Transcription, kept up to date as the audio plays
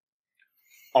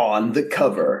On the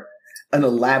cover, an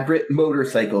elaborate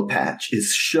motorcycle patch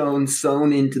is shown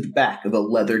sewn into the back of a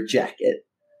leather jacket.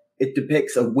 It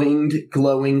depicts a winged,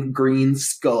 glowing green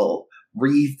skull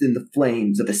wreathed in the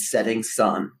flames of a setting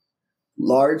sun.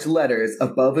 Large letters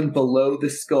above and below the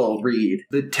skull read,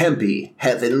 The Tempe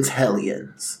Heaven's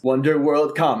Hellions. Wonder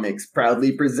World Comics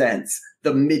proudly presents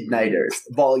The Midnighters,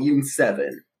 Volume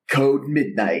 7, Code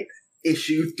Midnight,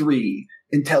 Issue 3,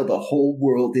 Until the Whole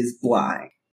World is Blind.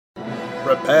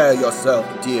 Prepare yourself,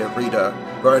 dear reader,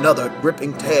 for another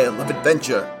gripping tale of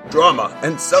adventure, drama,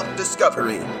 and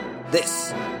self-discovery.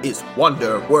 This is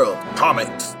Wonder World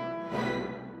Comics.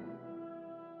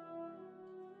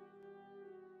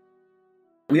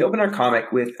 We open our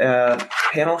comic with a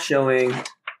panel showing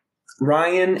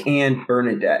Ryan and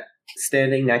Bernadette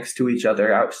standing next to each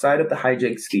other outside of the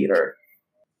Hijinks Theater,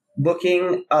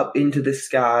 looking up into the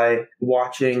sky,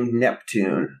 watching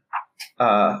Neptune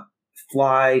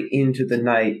fly into the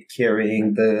night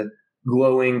carrying the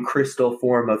glowing crystal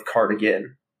form of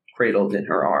Cardigan cradled in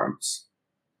her arms.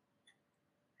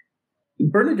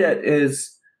 Bernadette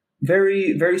is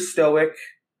very, very stoic.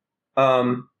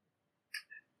 How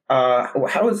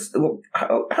does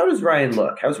Ryan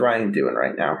look? How's Ryan doing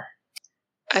right now?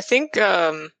 I think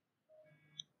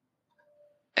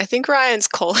Ryan's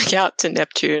calling out to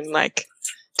Neptune, like,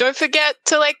 don't forget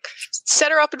to, like,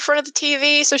 set her up in front of the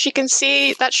TV so she can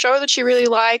see that show that she really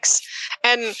likes.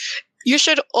 And you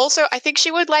should also, I think she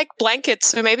would like blankets.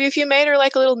 So maybe if you made her,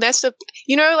 like, a little nest of,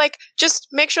 like, just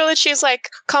make sure that she's, like,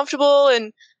 comfortable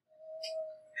and...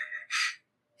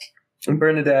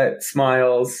 Bernadette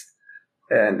smiles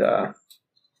and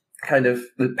kind of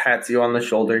pats you on the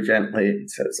shoulder gently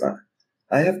and says,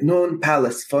 I have known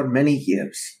Pallas for many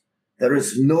years. There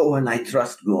is no one I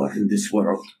trust more in this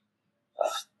world.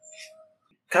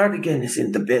 Cardigan is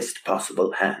in the best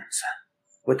possible hands.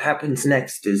 What happens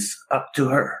next is up to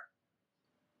her.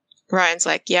 Ryan's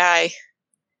like, yeah,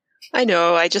 I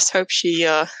know. I just hope she's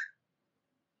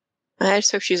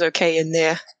okay in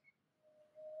there.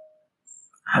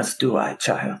 As do I,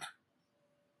 child.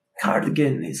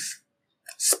 Cardigan is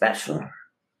special.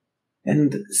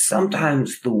 And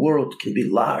sometimes the world can be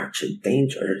large and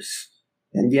dangerous.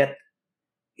 And yet,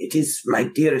 it is my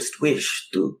dearest wish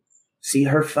to see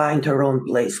her find her own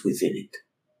place within it.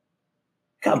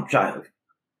 Come, child.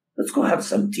 Let's go have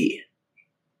some tea.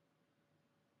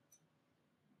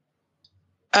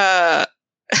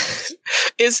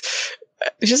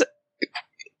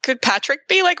 Could Patrick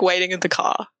be, like, waiting in the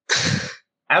car?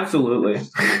 Absolutely.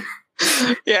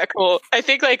 Yeah, cool. I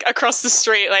think, like, across the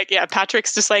street, like, yeah,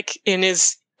 Patrick's just, like, in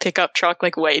his pickup truck,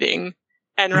 like, waiting.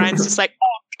 And Ryan's just like,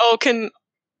 can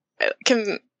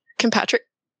Patrick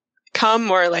come?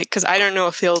 Or, like, because I don't know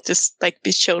if he'll just, like,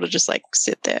 be chill to just, like,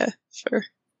 sit there for...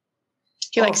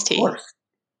 He likes tea.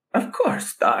 Of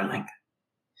course, darling.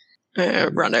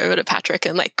 Run over to Patrick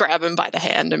and, like, grab him by the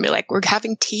hand and be like, we're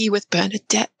having tea with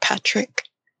Bernadette, Patrick.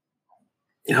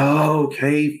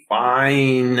 Okay,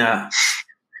 fine.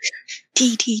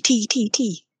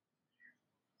 Tea.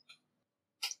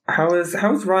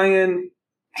 How's Ryan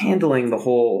handling the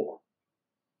whole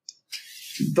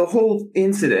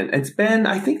incident? It's been,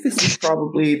 I think this is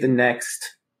probably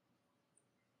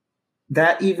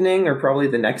that evening or probably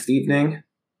the next evening.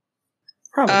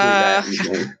 Probably that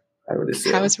evening, I would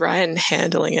assume. How is Ryan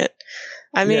handling it?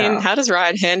 I mean, How does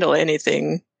Ryan handle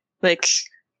anything? Like,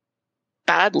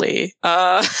 badly.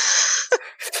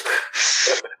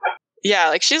 Yeah,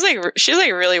 like she's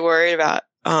really worried about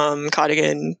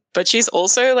Cardigan, but she's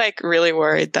also, like, really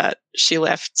worried that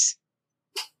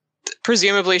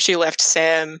presumably she left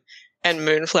Sam and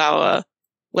Moonflower,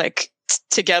 like,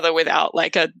 together without,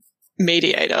 like, a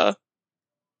mediator.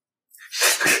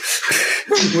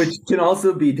 Which can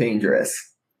also be dangerous.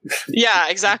 Yeah,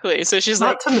 exactly. So she's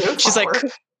like,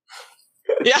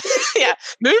 yeah.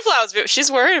 Moonflower's,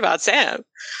 she's worried about Sam.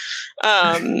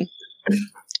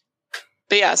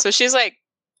 But yeah, so she's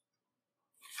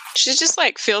just,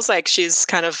 like, feels like she's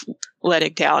kind of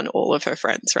letting down all of her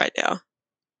friends right now.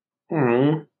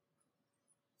 Mm.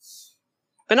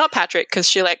 But not Patrick, because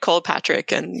she, like, called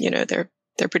Patrick and, they're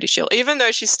pretty chill. Even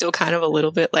though she's still kind of a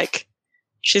little bit, like,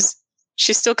 she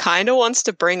still kind of wants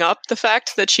to bring up the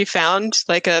fact that she found,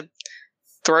 like, a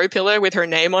throw pillow with her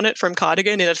name on it from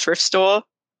Cardigan in a thrift store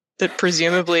that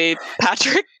presumably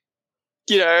Patrick,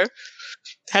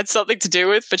 had something to do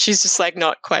with, but she's just, like,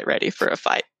 not quite ready for a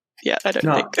fight. Yeah, I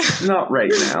don't think. Not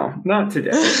right now. Not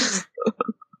today. Let's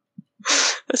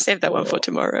save that one for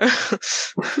tomorrow.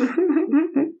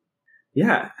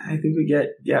 Yeah, I think we get,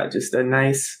 just a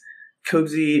nice,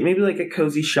 cozy, maybe like a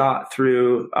cozy shot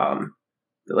through,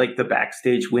 like, the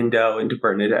backstage window into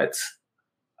Bernadette's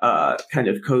kind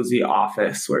of cozy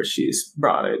office where she's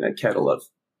brought in a kettle of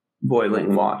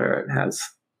boiling water and has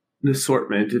an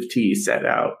assortment of tea set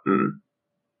out and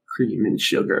cream and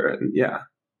sugar and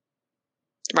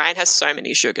Ryan has so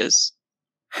many sugars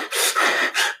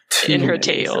Too in her many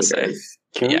tea also. sugars.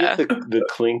 Can we get the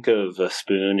clink of a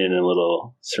spoon in a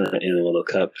little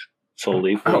cup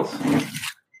fully, please? Oh.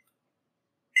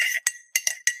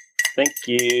 Thank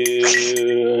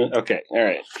you. Okay, all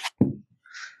right.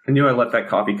 I knew I left that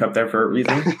coffee cup there for a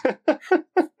reason.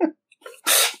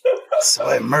 So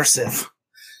immersive.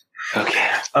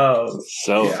 Okay. So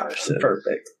immersive.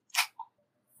 Perfect.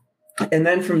 And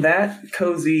then from that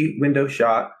cozy window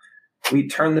shot, we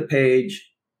turn the page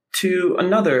to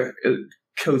another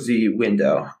cozy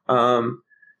window.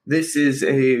 This is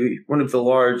one of the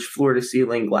large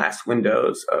floor-to-ceiling glass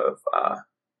windows of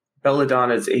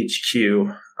Belladonna's HQ,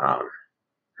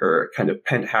 her kind of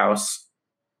penthouse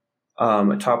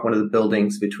atop one of the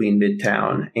buildings between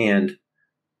Midtown and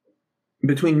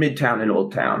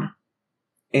Old Town.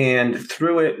 And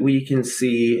through it, we can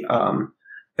see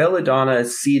Belladonna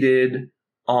seated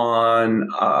on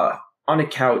a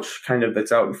couch, kind of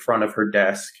that's out in front of her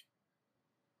desk,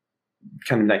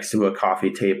 kind of next to a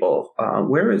coffee table.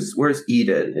 Where's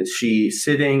Eden? Is she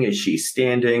sitting? Is she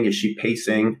standing? Is she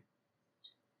pacing?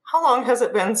 How long has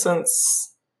it been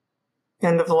since the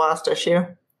end of the last issue?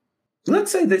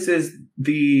 Let's say this is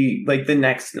the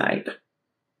next night.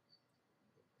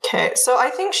 Okay, so I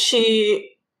think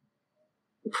she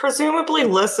presumably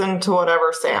listened to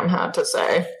whatever Sam had to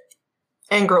say.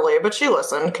 Angrily, but she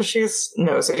listened because she's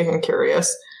nosy and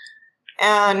curious.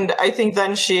 And I think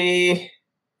then she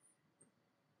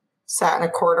sat in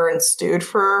a corner and stewed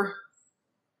for,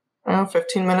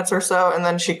 15 minutes or so, and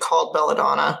then she called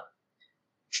Belladonna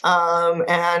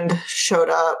and showed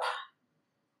up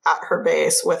at her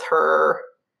base with her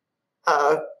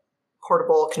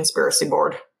portable conspiracy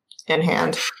board in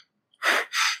hand.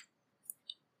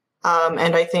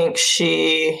 And I think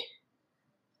she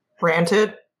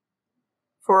ranted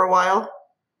for a while.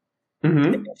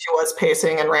 Mm-hmm. She was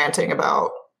pacing and ranting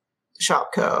about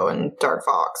Shopko and Dark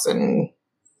Fox and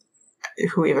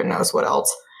who even knows what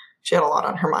else. She had a lot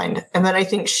on her mind. And then I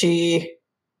think she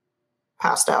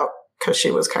passed out because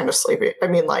she was kind of sleepy.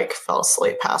 Fell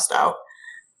asleep, passed out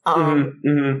on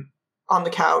the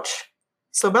couch.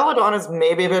 So Belladonna's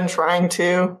maybe been trying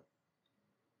to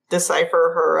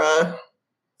decipher her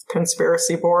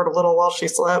conspiracy board a little while she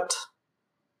slept.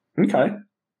 Okay.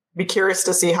 Be curious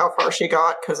to see how far she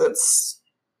got, because it's...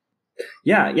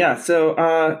 Yeah.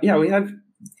 So, we have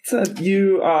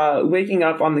you waking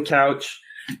up on the couch,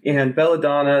 and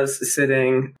Belladonna's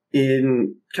sitting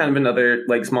in kind of another,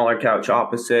 smaller couch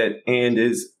opposite, and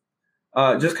is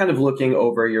just kind of looking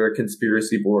over your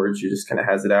conspiracy board. She just kind of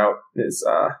has it out. Is,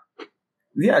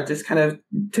 just kind of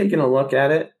taking a look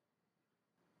at it.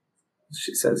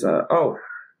 She says, oh,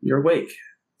 you're awake.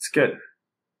 It's good.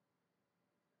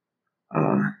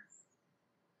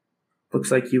 Looks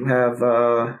like you have,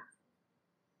 I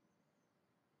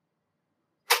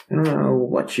don't know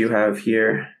what you have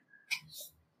here.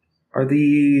 Are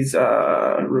these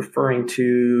referring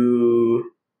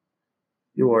to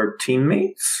your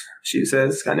teammates? She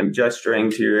says, kind of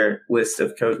gesturing to your list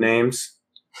of code names.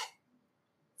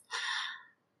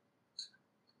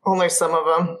 Only some of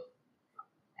them.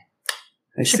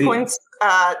 She points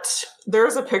at,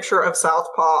 there's a picture of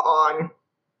Southpaw on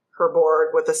her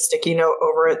board with a sticky note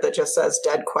over it that just says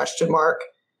dead ?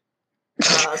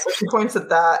 So she points at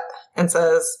that and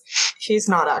says, he's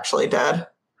not actually dead.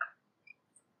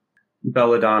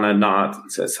 Belladonna nods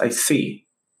and says, I see.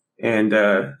 And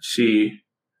she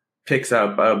picks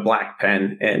up a black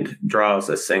pen and draws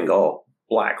a single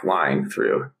black line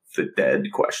through the dead ?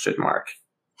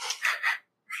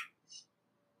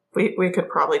 We could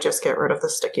probably just get rid of the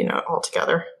sticky note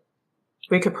altogether.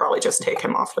 We could probably just take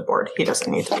him off the board. He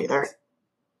doesn't need to be there.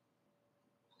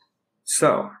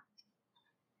 So,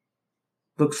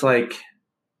 looks like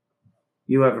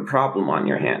you have a problem on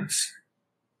your hands.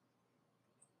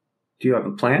 Do you have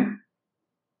a plan?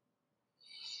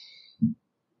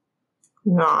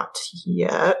 Not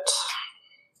yet.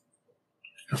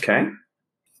 Okay.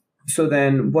 So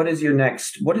then what is your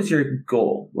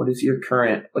goal? What's your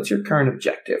current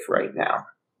objective right now?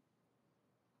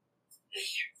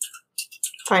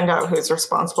 Find out who's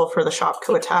responsible for the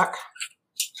Shopko attack.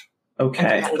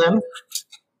 Okay. And them.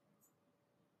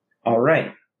 All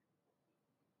right.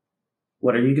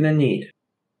 What are you going to need?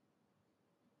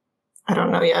 I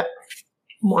don't know yet.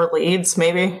 More leads,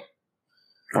 maybe.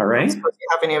 All right. I don't suppose you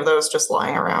have any of those just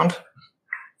lying around.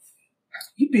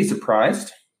 You'd be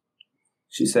surprised,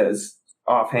 she says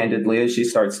offhandedly as she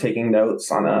starts taking notes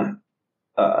on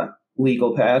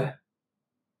legal pad.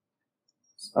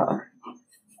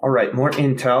 All right, more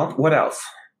intel. What else?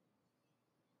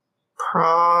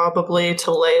 Probably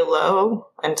to lay low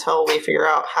until we figure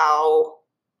out how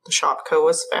the Shopko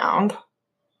was found.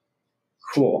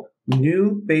 Cool.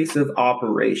 New base of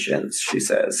operations, she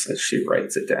says as she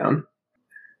writes it down.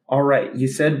 All right, you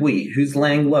said we. Who's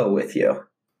laying low with you?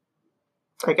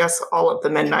 I guess all of the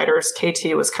Midnighters.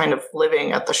 KT was kind of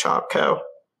living at the Shopko.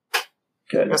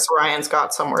 Good. I guess Ryan's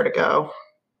got somewhere to go.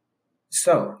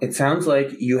 So, it sounds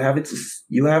like you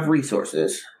have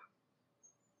resources.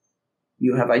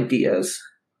 You have ideas.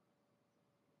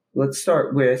 Let's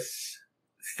start with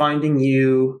finding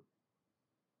you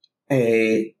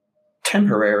a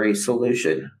temporary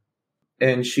solution.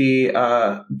 And she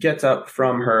gets up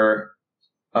from her,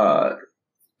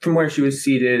 from where she was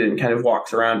seated and kind of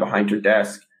walks around behind her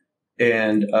desk.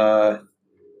 And her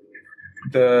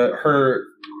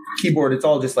keyboard, it's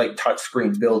all just like touch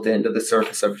screens built into the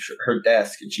surface of her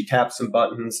desk. And she taps some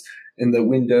buttons and the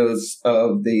windows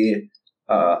of the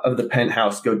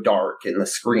penthouse go dark and the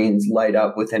screens light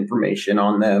up with information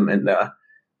on them. And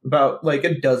about like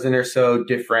a dozen or so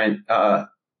different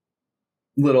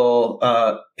little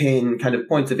pin kind of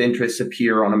points of interest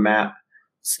appear on a map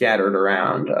scattered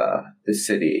around the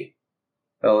city.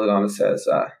 Belladonna says,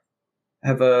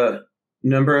 have a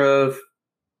number of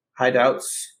hideouts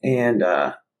and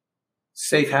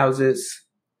safe houses,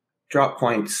 drop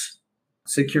points,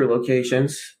 secure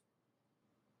locations.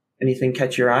 Anything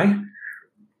catch your eye?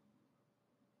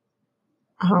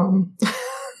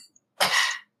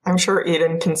 I'm sure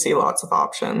Eden can see lots of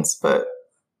options, but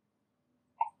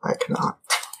I cannot.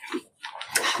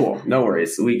 Cool. No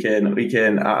worries. We can. Is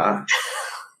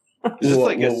this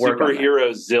like a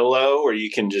superhero Zillow, where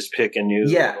you can just pick a new?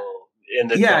 Yeah. In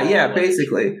the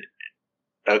basically.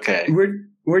 Okay.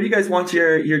 Where do you guys want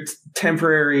your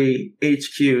temporary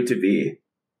HQ to be?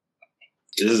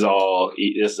 This is all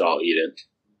Eden.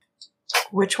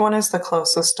 Which one is the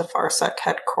closest to Farsec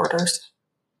headquarters?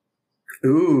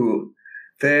 Ooh,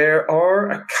 there are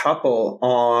a couple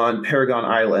on Paragon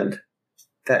Island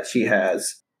that she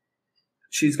has.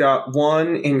 She's got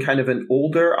one in kind of an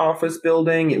older office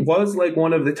building. It was like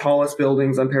one of the tallest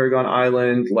buildings on Paragon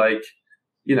Island,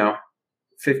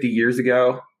 50 years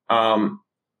ago.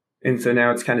 And so now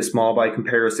it's kind of small by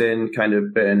comparison, kind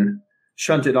of been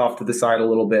shunted off to the side a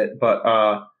little bit. But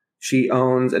she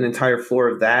owns an entire floor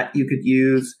of that you could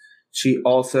use. She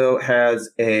also has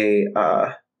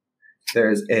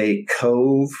there's a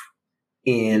cove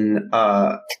in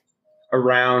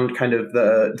around kind of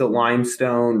the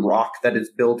limestone rock that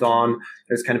is built on.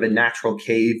 There's kind of a natural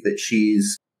cave that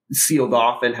she's sealed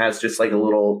off and has just like a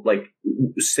little like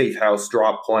safe house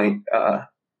drop point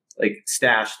like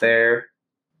stash there.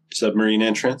 Submarine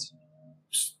entrance?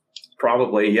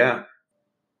 Probably, yeah.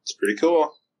 It's pretty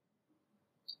cool.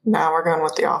 Now we're going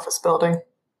with the office building.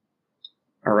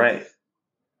 All right.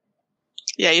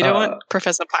 Yeah, you don't want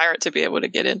Professor Pirate to be able to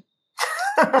get in.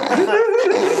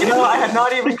 I had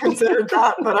not even considered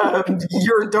that, but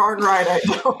you're darn right I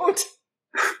don't.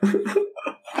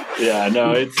 Yeah,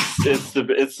 no, it's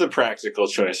the practical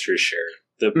choice for sure.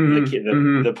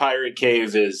 The pirate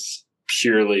cave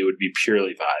would be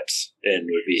purely vibes and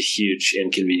would be a huge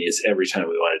inconvenience every time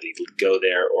we wanted to go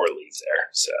there or leave there.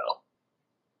 So,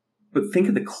 but think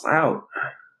of the clout.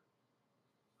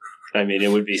 I mean,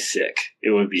 it would be sick.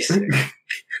 It would be sick.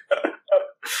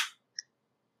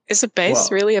 Is a base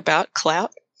really about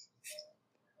clout?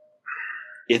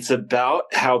 It's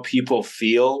about how people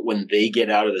feel when they get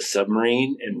out of the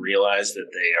submarine and realize that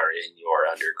they are in your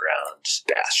underground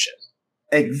bastion.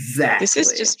 Exactly. This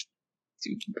is just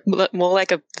more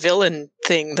like a villain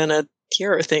thing than a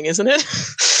hero thing, isn't it?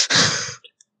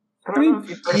 I don't know if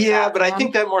you've heard of that, but I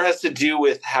think that more has to do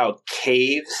with how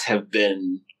caves have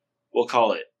been, we'll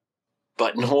call it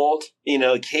buttonholed.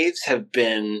 Caves have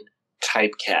been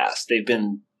typecast. They've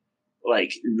been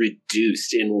like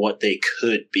reduced in what they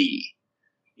could be.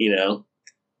 We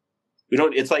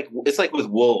don't. It's like with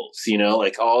wolves.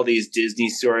 Like all these Disney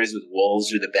stories with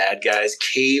wolves are the bad guys.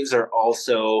 Caves are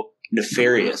also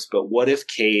nefarious. But what if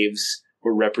caves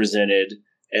were represented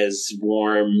as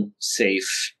warm,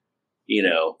 safe,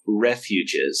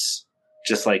 refuges,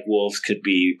 just like wolves could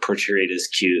be portrayed as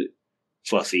cute,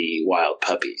 fluffy, wild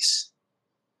puppies?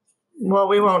 Well,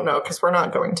 we won't know because we're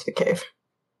not going to the cave.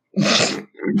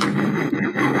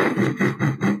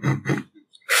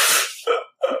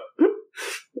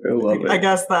 I love it. I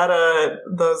guess that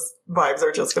those vibes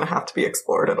are just going to have to be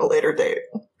explored at a later date.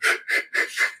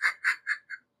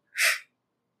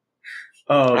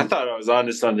 I thought I was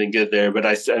onto something good there, but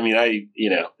I'm scheming.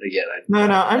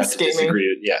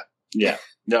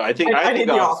 No, I think I need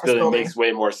the the office office building building. makes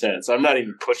way more sense. I'm not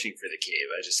even pushing for the cave.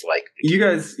 I just like the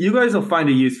cave. You guys will find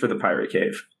a use for the pirate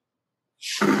cave.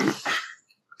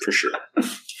 For sure.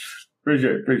 For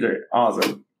sure.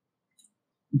 Awesome.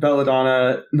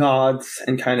 Belladonna nods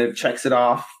and kind of checks it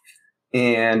off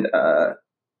and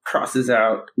crosses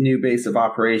out new base of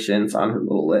operations on her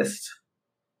little list.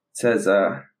 Says,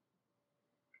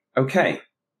 okay.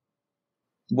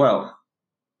 Well,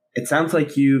 it sounds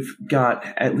like you've got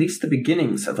at least the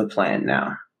beginnings of a plan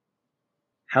now.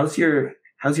 How's your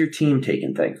team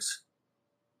taking things?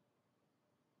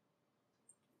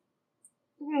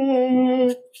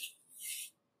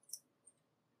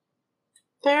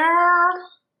 They're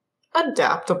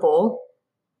adaptable.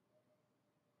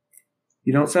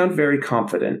 You don't sound very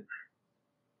confident.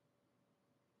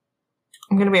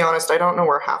 I'm going to be honest, I don't know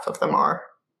where half of them are,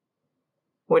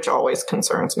 which always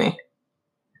concerns me.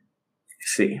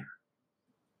 See,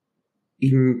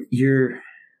 even your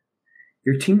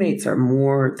teammates are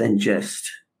more than just,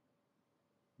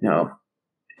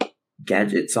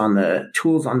 gadgets on the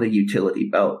tools on the utility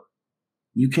belt.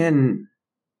 You can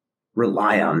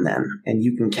rely on them and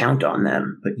you can count on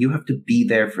them, but you have to be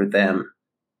there for them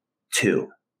too.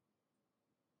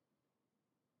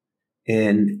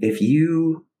 And if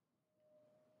you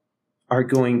are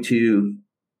going to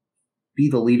be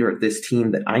the leader of this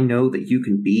team that I know that you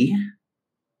can be,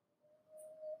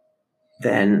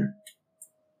 then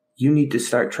you need to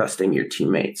start trusting your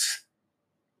teammates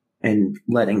and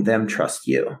letting them trust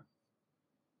you.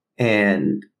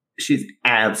 And she's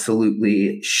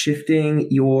absolutely shifting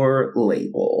your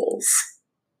labels.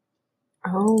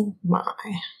 Oh my.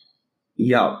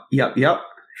 Yup.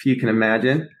 If you can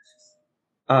imagine.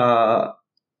 Let's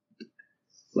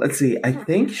see. I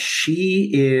think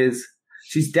she's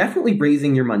definitely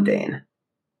raising your mundane.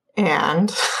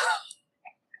 And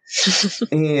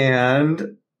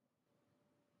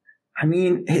I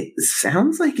mean, it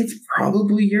sounds like it's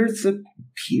probably your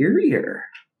superior.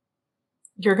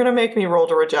 You're going to make me roll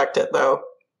to reject it, though.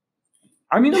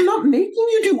 I mean, I'm not making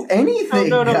you do anything,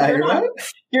 No, Kyra.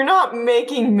 You're not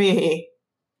making me.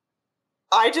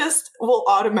 I just will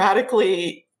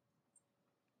automatically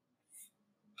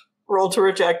roll to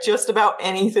reject just about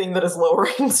anything that is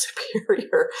lowering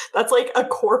superior. That's like a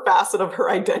core facet of her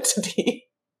identity.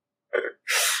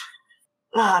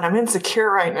 God, I'm insecure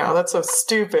right now. That's so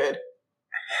stupid.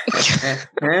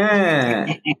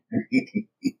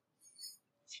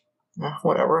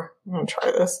 Whatever. I'm going to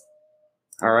try this.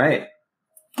 All right.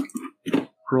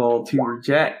 Roll to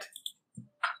reject.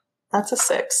 That's a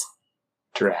 6.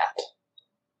 Drat.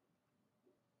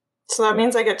 So that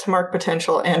means I get to mark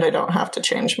potential and I don't have to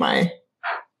change my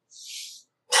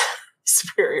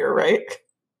superior, right?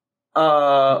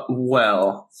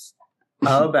 Well,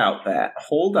 about that.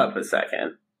 Hold up a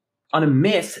second. On a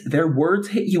miss, their words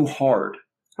hit you hard.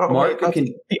 Oh, Mark wait, that's can...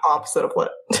 the opposite of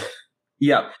what?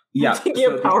 Yeah. Taking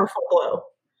a powerful blow.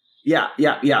 Yeah.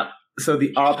 So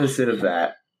the opposite of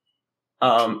that.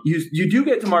 You do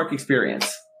get to mark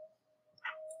experience.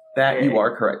 That Okay. you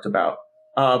are correct about.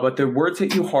 But the words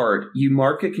hit you hard. You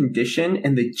mark a condition,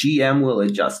 and the GM will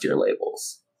adjust your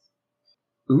labels.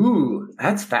 Ooh,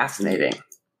 that's fascinating.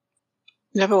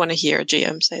 Never want to hear a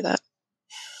GM say that.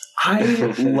 I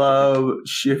love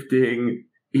shifting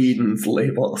Eden's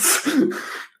labels.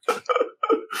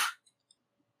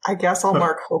 I guess I'll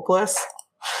mark hopeless.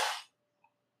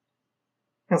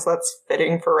 Because that's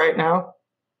fitting for right now.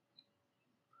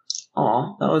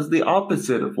 Aw, that was the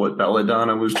opposite of what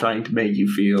Belladonna was trying to make you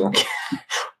feel.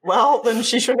 Well, then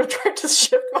she shouldn't have tried to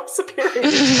shift my superior.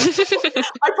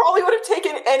 I probably would have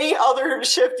taken any other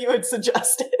shift you had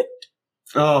suggested.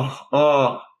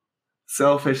 Oh,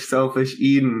 selfish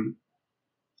Eden.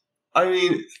 I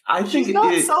mean, I think she's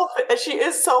not selfish. She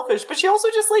is selfish, but she also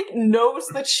just knows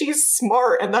that she's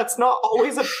smart, and that's not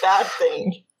always a bad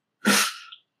thing.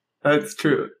 That's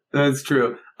true.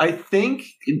 I think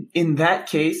in that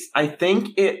case, I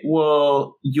think it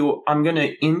will. I'm going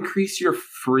to increase your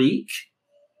freak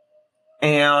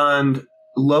and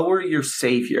lower your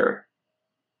savior,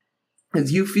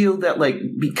 because you feel that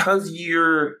because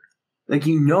you're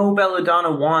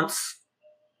Belladonna wants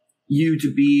you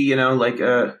to be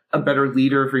a better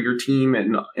leader for your team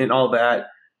and all that,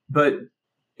 but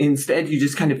instead you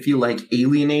just kind of feel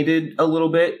alienated a little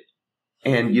bit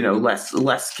and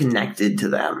less connected to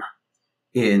them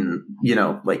in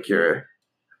your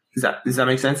does that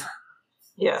make sense?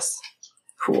 Yes.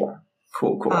 Cool.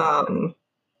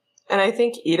 And I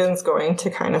think Eden's going to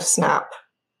kind of snap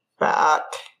back.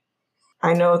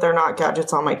 I know they're not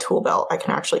gadgets on my tool belt. I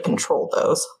can actually control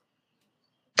those.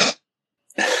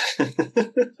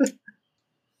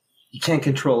 You can't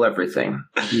control everything,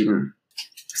 Eden.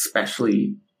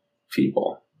 especially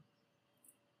people.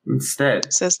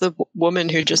 Instead, Says the woman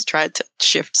who just tried to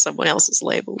shift someone else's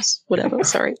labels. Whatever.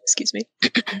 Sorry. Excuse me.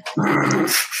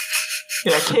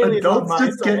 Yeah, Kaylee's adults on my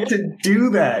just side. get to do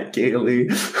that,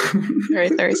 Kaylee.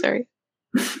 Sorry.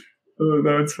 Oh,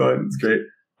 that's fun. It's great.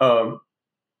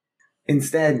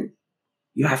 Instead,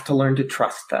 you have to learn to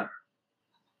trust them.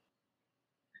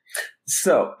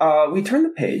 So, we turn the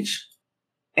page,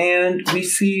 and we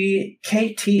see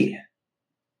KT.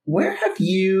 Where have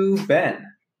you been?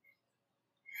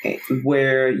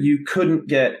 Where you couldn't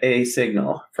get a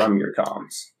signal from your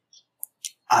comms.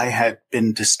 I had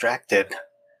been distracted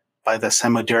by the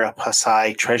Samudra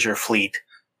Pasai treasure fleet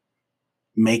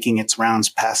making its rounds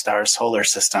past our solar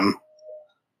system.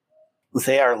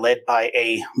 They are led by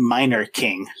a minor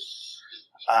king.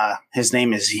 His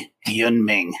name is Yun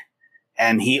Ming,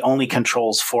 and he only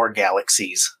controls 4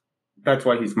 galaxies. That's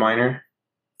why he's minor?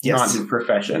 Yes. Not his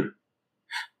profession.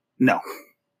 No.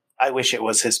 I wish it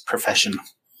was his profession.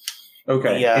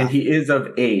 Okay, and he is of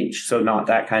age, so not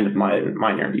that kind of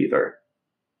minor either.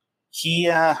 He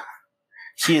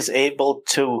is able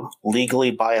to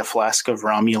legally buy a flask of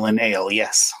Romulan ale,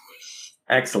 yes.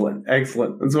 Excellent. That's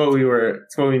what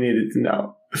we needed to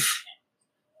know.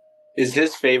 Is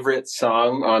his favorite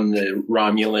song on the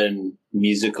Romulan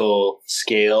musical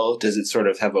scale, does it sort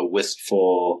of have a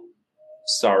wistful,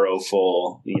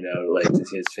 sorrowful, like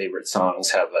does his favorite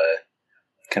songs have a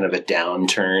kind of a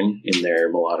downturn in their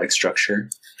melodic structure?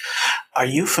 Are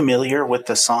you familiar with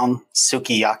the song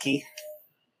Sukiyaki?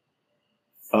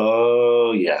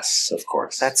 Oh, yes, of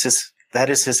course. That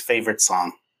is his favorite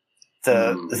song.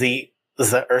 The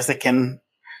Earthican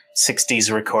 60s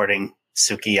recording,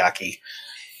 Sukiyaki.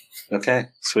 Okay,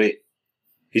 sweet.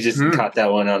 He just caught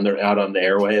that one out on the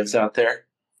airwaves out there.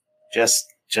 Just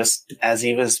as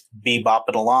he was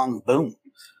bebopping along, boom.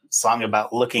 Song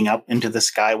about looking up into the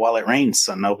sky while it rains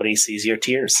so nobody sees your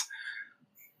tears.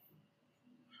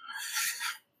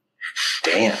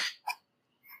 Damn.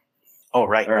 Oh,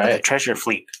 right. All right. The treasure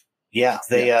fleet. Yeah,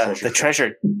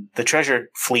 the treasure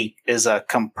fleet is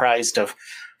comprised of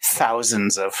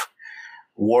thousands of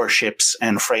warships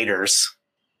and freighters,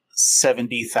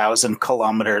 70,000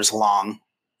 kilometers long,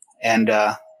 and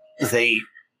they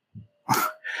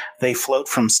float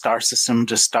from star system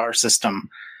to star system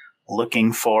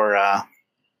looking for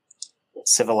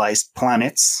civilized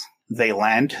planets. They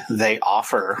land. They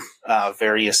offer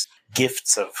various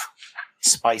gifts of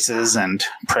spices and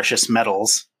precious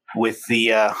metals with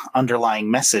the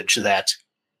underlying message that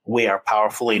we are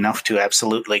powerful enough to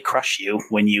absolutely crush you.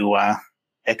 When you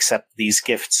accept these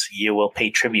gifts, you will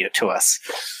pay tribute to us.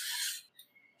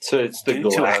 So it's the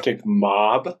galactic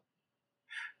mob?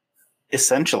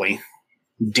 Essentially,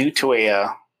 due to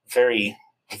a very,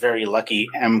 very lucky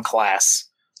M-class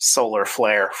solar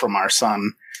flare from our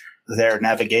sun, their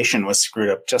navigation was screwed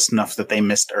up just enough that they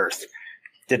missed Earth.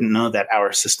 Didn't know that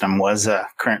our system was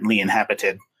currently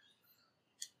inhabited.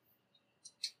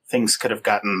 Things could have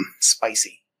gotten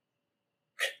spicy.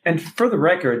 And for the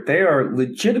record, they are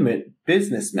legitimate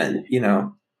businessmen,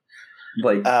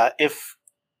 Like,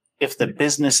 if the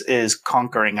business is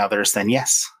conquering others, then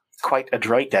yes, quite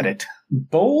adroit at it.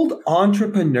 bold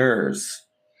entrepreneurs.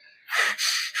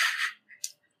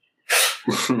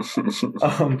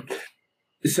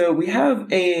 So we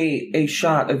have a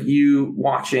shot of you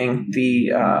watching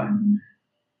the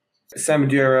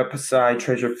Samudra Pasai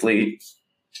treasure fleet.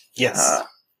 Yes.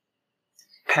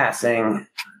 Passing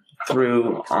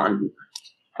through on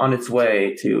its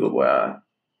way to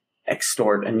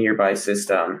extort a nearby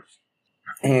system.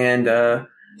 And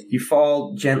you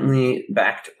fall gently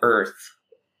back to Earth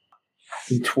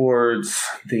towards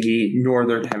the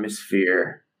northern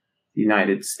hemisphere, the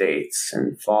United States,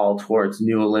 and fall towards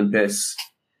New Olympus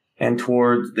and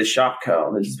towards the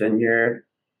Shopko that's been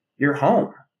your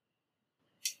home.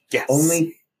 Yes.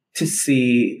 Only to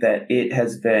see that it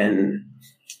has been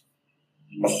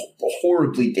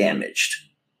horribly damaged.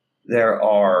 There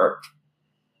are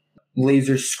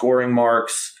laser scoring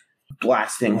marks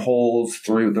blasting holes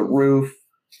through the roof.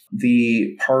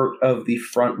 The part of the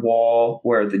front wall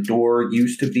where the door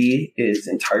used to be is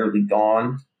entirely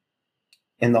gone.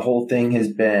 And the whole thing has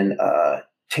been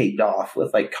taped off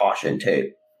with caution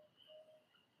tape.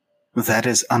 That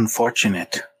is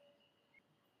unfortunate.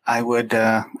 I would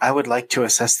like to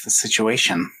assess the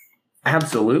situation.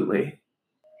 Absolutely.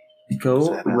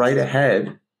 Go right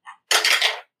ahead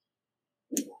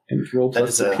and roll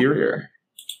plus superior.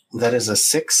 That is a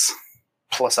 6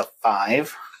 plus a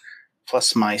 5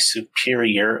 plus my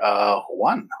superior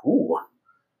 1. Ooh.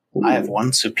 I have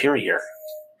 1 superior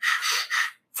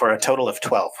for a total of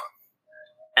 12.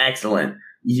 Excellent.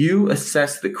 You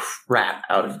assess the crap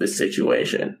out of the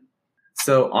situation.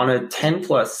 So on a 10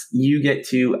 plus, you get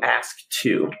to ask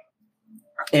 2.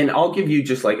 And I'll give you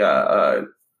just like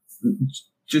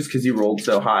just because you rolled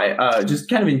so high, just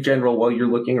kind of in general while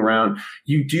you're looking around,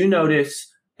 you do notice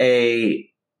a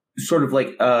sort of like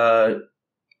a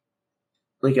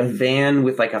van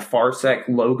with like a Farsec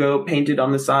logo painted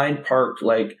on the side, parked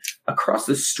like across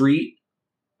the street,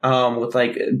 with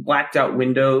like blacked out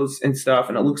windows and stuff.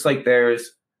 And it looks like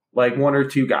there's like 1 or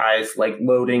 2 guys like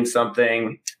loading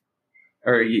something,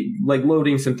 or like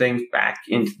loading some things back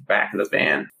into the back of the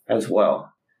van as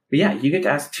well. But yeah, you get to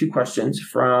ask 2 questions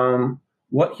from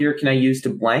what here can I use to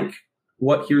blank?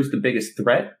 What here's the biggest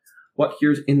threat? What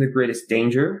here's in the greatest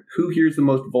danger? Who here's the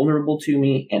most vulnerable to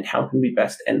me? And how can we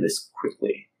best end this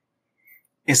quickly?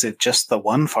 Is it just the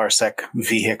one Farsec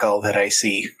vehicle that I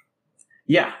see?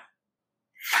 Yeah.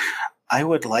 I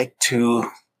would like to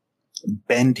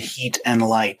bend heat and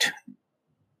light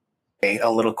a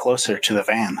little closer to the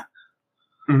van.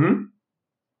 Mm-hmm.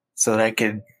 So that I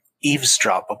could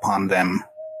eavesdrop upon them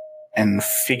and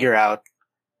figure out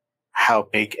how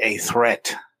big a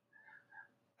threat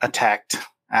attacked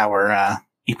our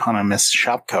eponymous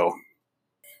Shopko.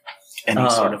 Any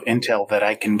sort of intel that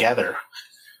I can gather.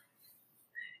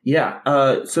 Yeah,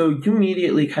 so you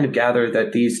immediately kind of gather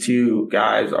that these 2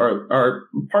 guys are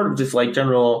part of just like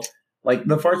general, like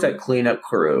the Farsec cleanup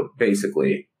crew,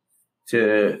 basically,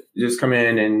 to just come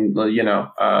in and,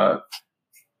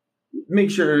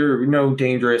 make sure no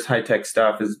dangerous high-tech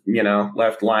stuff is,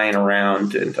 left lying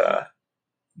around, and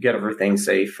get everything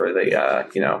safe for the,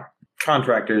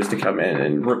 contractors to come in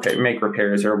and make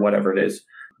repairs or whatever it is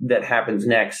that happens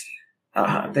next.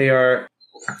 They're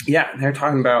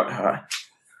talking about,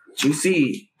 do you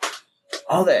see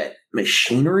all that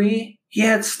machinery he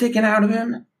had sticking out of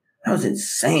him? That was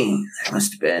insane. That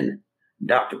must have been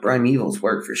Dr. Primeval's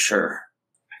work for sure.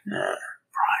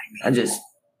 I just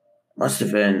must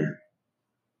have been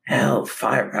hell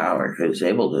firepower, because he was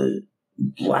able to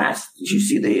blast. Did you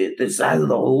see the size of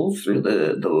the holes through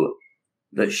the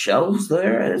shelves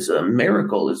there? It's a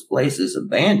miracle this place is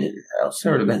abandoned. Else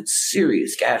there would have been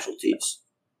serious casualties.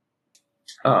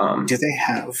 Do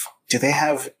they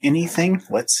have anything?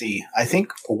 Let's see. I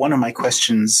think one of my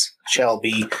questions shall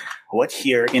be, what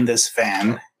here in this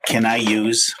van can I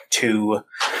use to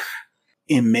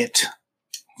emit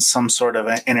some sort of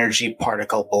an energy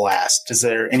particle blast? Is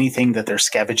there anything that they're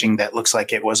scavenging that looks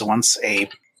like it was once a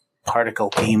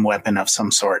particle beam weapon of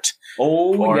some sort?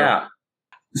 Oh, yeah.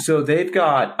 So they've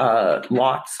got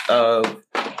lots of...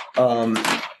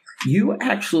 you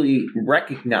actually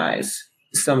recognize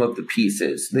some of the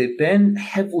pieces. They've been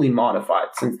heavily modified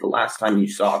since the last time you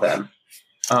saw them.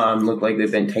 Look like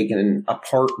they've been taken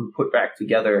apart and put back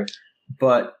together.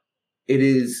 But it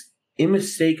is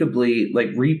unmistakably like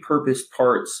repurposed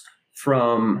parts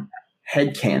from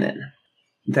headcanon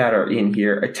that are in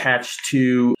here, attached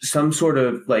to some sort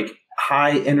of like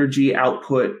high energy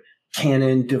output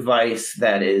cannon device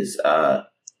that is the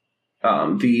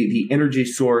energy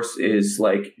source is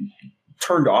like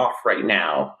turned off right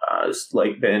now.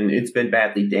 It's been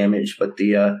badly damaged, but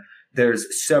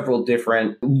there's several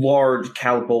different large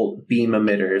catapult beam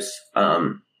emitters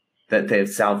that they've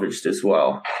salvaged as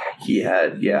well.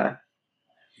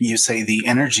 You say the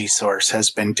energy source has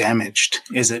been damaged.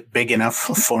 Is it big enough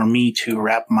for me to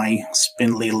wrap my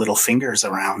spindly little fingers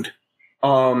around?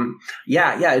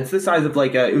 Yeah, it's the size of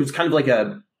it was kind of like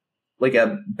a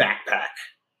backpack.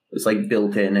 It's like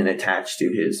built in and attached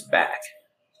to his back.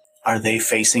 Are they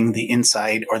facing the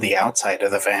inside or the outside of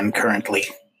the van currently?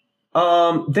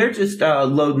 They're just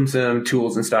loading some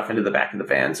tools and stuff into the back of the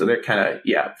van, so they're kind of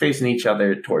facing each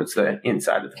other towards the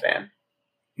inside of the van.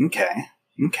 Okay.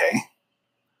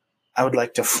 I would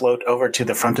like to float over to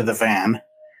the front of the van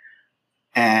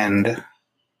and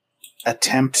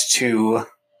attempt to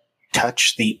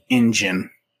touch the engine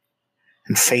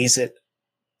and phase it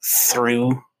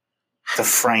through the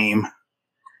frame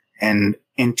and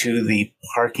into the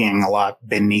parking lot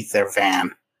beneath their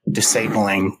van,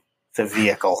 disabling the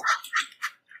vehicle.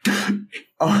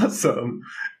 Awesome.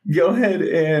 Go ahead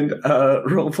and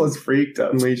roll plus freak to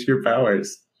unleash your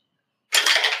powers.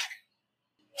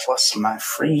 Plus my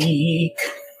freak.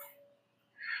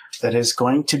 That is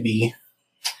going to be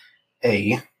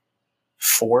a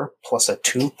 4 plus a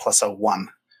 2 plus a 1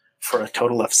 for a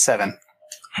total of 7.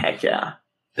 Heck yeah.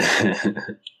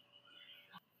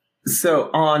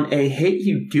 So on a hit,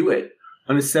 you do it.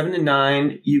 On a 7 to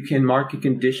 9, you can mark a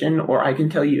condition, or I can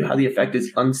tell you how the effect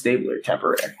is unstable or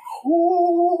temporary.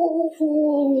 Ooh.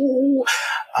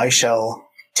 I shall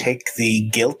take the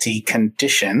guilty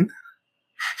condition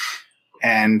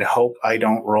and hope I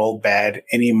don't roll bad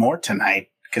anymore tonight,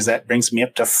 because that brings me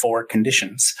up to 4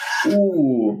 conditions.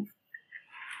 Ooh.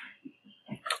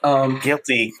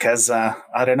 Guilty, because,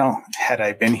 I don't know, had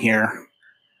I been here,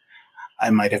 I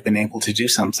might have been able to do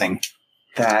something.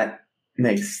 That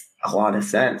makes a lot of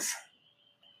sense.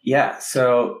 Yeah,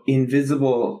 so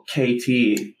invisible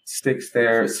KT sticks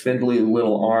their spindly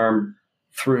little arm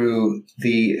through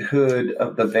the hood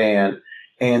of the van,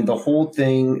 and the whole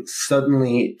thing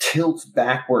suddenly tilts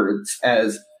backwards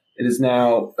as it is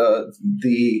now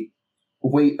the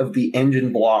weight of the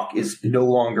engine block is no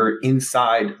longer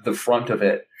inside the front of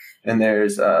it. And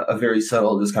there's a very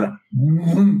subtle just kind of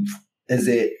as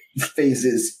it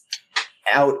phases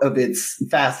out of its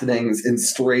fastenings and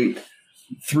straight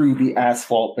through the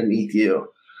asphalt beneath you,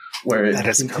 where it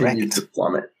continues to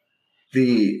plummet.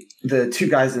 The 2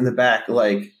 guys in the back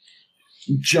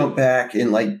jump back,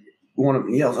 and one of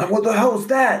them yells, "What the hell is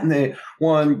that?" And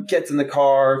one gets in the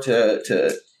car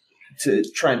to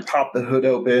try and pop the hood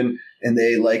open, and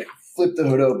they flip the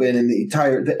hood open, and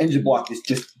the engine block is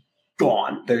just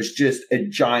gone. There's just a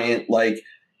giant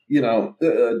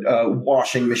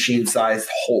washing machine sized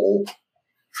hole.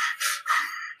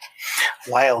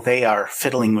 While they are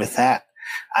fiddling with that,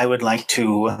 I would like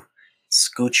to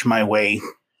scooch my way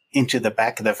into the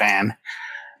back of the van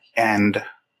and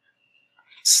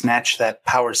snatch that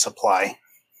power supply.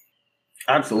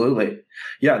 Absolutely.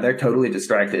 Yeah, they're totally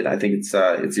distracted. I think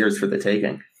it's yours for the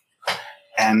taking.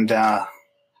 And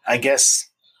I guess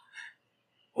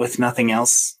with nothing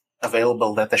else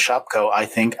available at the Shopko, I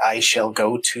think I shall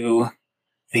go to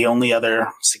the only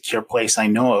other secure place I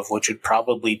know of, which would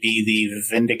probably be the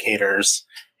Vindicator's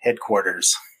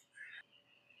headquarters.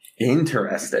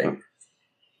 Interesting.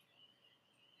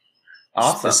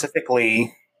 Awesome.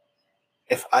 Specifically,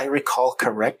 if I recall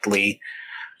correctly,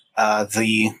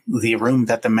 the room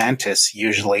that the Mantis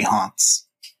usually haunts.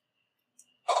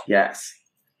 Yes.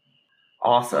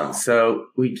 Awesome. So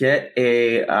we get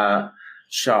a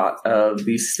shot of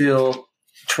the still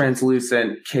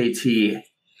translucent KT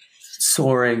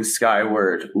soaring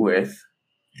skyward with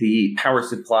the power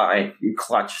supply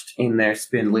clutched in their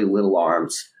spindly little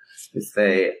arms as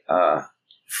they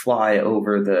fly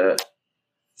over the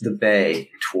bay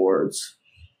towards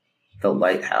the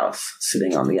lighthouse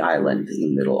sitting on the island in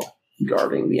the middle,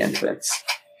 guarding the entrance.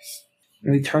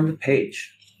 And we turn the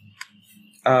page.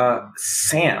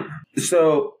 Sam.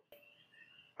 So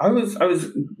I was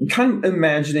kind of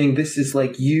imagining this is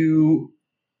you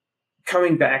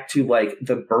coming back to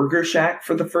the Burger Shack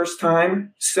for the first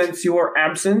time since your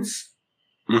absence.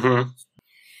 Mm-hmm.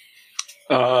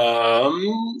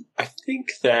 I think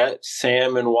that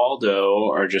Sam and Waldo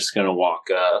are just going to walk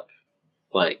up,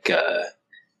 but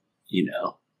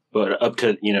up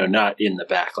to, not in the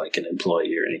back like an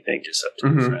employee or anything, just up to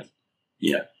the front.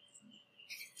 Yeah.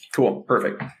 Cool.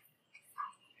 Perfect.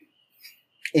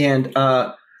 And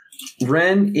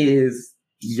Ren is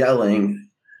yelling,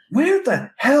 "Where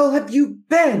the hell have you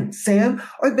been, Sam?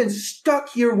 I've been stuck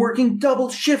here working double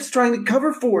shifts trying to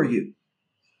cover for you."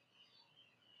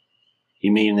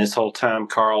 You mean this whole time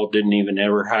Carl didn't even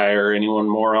ever hire anyone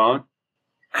more on?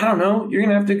 I don't know. You're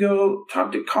going to have to go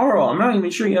talk to Carl. I'm not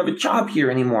even sure you have a job here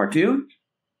anymore, dude.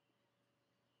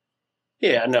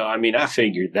 Yeah, no, I mean, I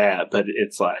figured that, but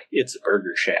it's a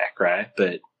Burger Shack, right?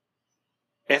 But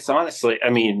it's honestly, I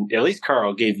mean, at least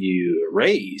Carl gave you a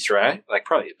raise, right?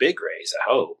 Probably a big raise,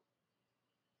 I hope.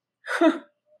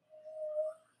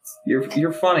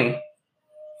 You're funny.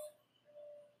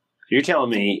 You're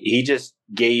telling me he just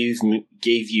gave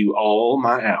you all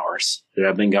my hours that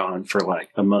I've been gone for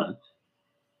a month?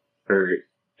 Or,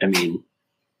 I mean,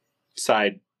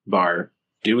 sidebar,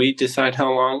 do we decide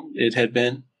how long it had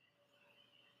been?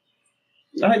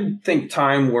 I think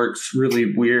time works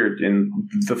really weird in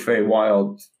the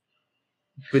Feywild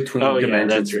between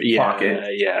dimensions.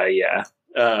 Pocket. Yeah.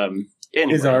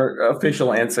 Anyway. Is our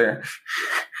official answer.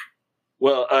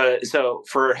 Well, so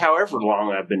for however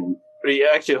long I've been...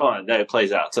 Actually, hold on. That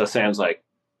plays out. So Sam's so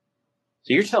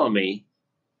you're telling me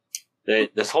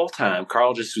that this whole time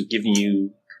Carl just was giving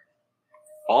you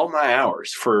all my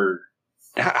hours for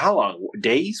how long?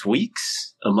 Days?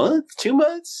 Weeks? A month? 2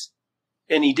 months?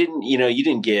 And he didn't, you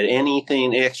didn't get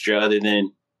anything extra other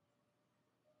than...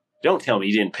 Don't tell me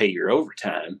you didn't pay your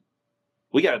overtime.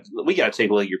 We got to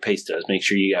take a look at your pay stubs, make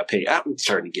sure you got paid. I'm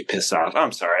starting to get pissed off.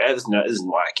 I'm sorry. This isn't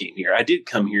why I came here. I did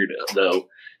come here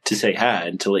to say hi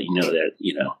and to let you know that,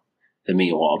 that me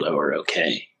and Waldo are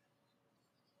okay.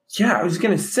 Yeah, I was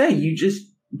going to say, you just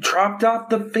dropped off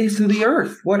the face of the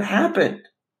earth. What happened?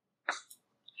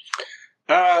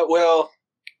 Well,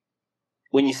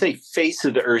 when you say face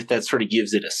of the earth, that sort of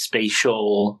gives it a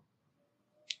spatial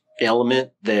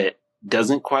element that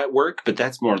doesn't quite work, but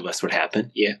that's more or less what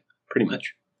happened. Yeah, pretty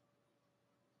much.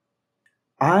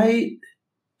 I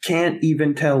can't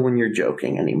even tell when you're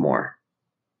joking anymore.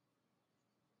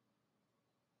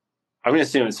 I'm going to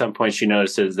assume at some point she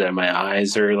notices that my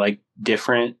eyes are like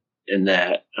different and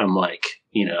that I'm like,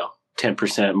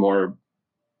 10% more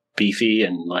beefy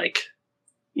and like,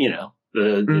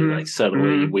 the like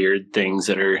subtly weird things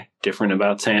that are different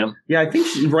about Sam. Yeah, I think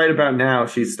right about now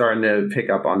she's starting to pick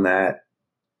up on that.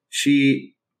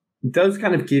 She does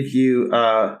kind of give you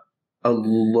a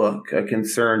look, a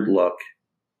concerned look.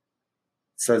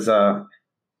 Says,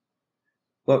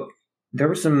 look, there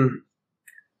were some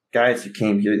guys who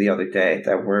came here the other day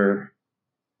that were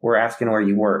asking where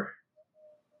you were.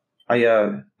 I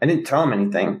didn't tell them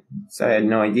anything, so I had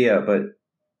no idea, but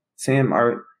Sam,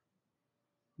 are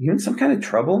you in some kind of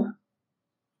trouble?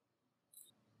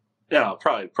 No,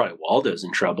 probably Waldo's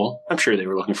in trouble. I'm sure they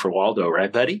were looking for Waldo,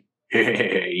 right, buddy?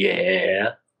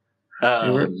 Yeah.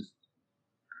 Oh,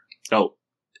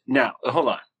 now, hold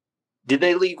on. Did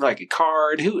they leave like a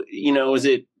card? Who, was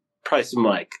it probably some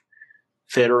like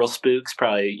federal spooks,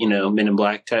 probably, Men in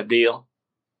Black type deal?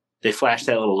 They flashed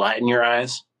that little light in your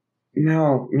eyes?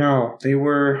 No. They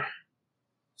were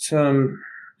some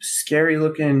scary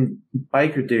looking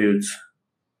biker dudes.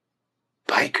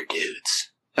 Biker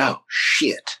dudes? Oh,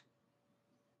 shit.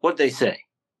 What'd they say?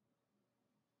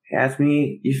 They asked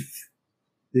me if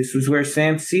this was where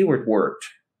Sam Seward worked.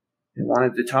 They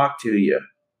wanted to talk to you.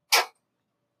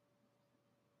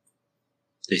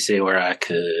 They say where I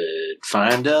could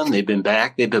find them? They've been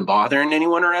back? They've been bothering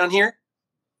anyone around here?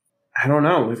 I don't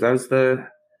know. That was the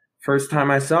first time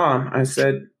I saw him. I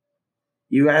said,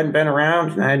 you hadn't been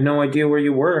around, and I had no idea where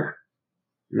you were.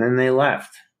 And then they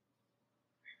left.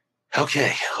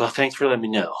 Okay. Well, thanks for letting me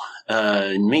know.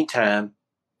 In the meantime,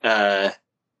 where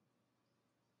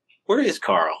is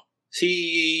Carl? Is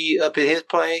he up at his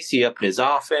place? Is he up at his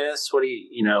office? What do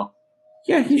you,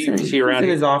 Yeah, he's in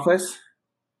his office.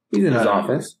 He's in his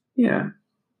office. Yeah.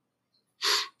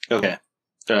 Okay.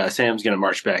 Sam's going to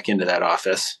march back into that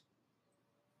office.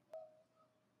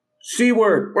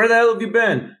 Seward, where the hell have you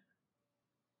been?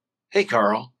 Hey,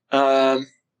 Carl.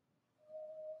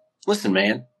 Listen,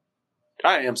 man.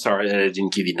 I am sorry that I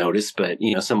didn't give you notice, but,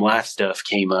 some life stuff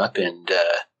came up and,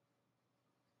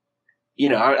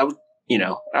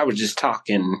 I was just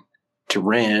talking to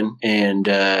Ren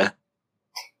and,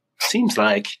 seems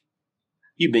like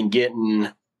you've been getting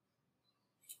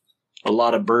a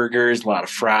lot of burgers, a lot of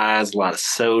fries, a lot of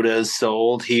sodas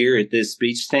sold here at this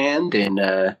beach stand, and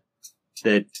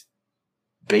that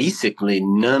basically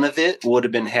none of it would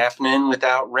have been happening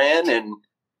without Ren.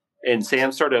 And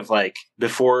Sam sort of like,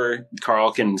 before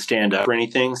Carl can stand up or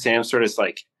anything, Sam sort of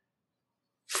like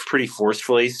pretty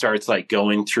forcefully starts like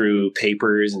going through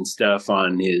papers and stuff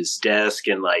on his desk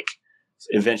and like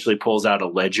eventually pulls out a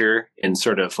ledger and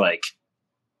sort of like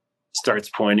starts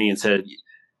pointing and said,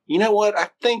 you know what? I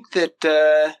think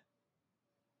that,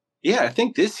 I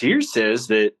think this here says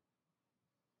that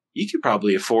you could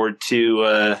probably afford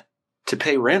to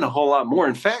pay rent a whole lot more.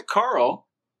 In fact, Carl,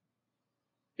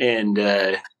 and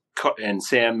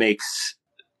Sam makes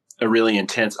a really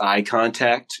intense eye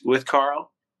contact with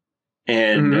Carl.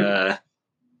 And, I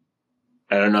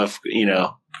don't know if,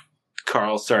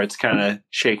 Carl starts kind of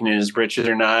shaking in his britches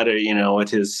or not, or what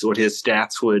his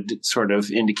stats would sort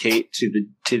of indicate to the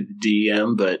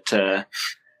DM,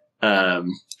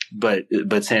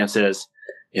 but Sam says,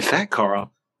 in fact,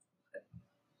 Carl,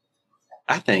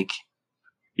 I think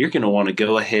you're going to want to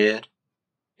go ahead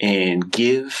and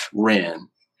give Ren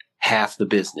half the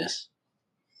business.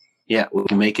 Yeah, we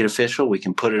can make it official. We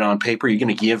can put it on paper. You're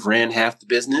going to give Ren half the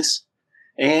business,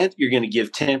 and you're going to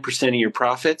give 10% of your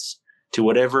profits to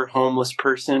whatever homeless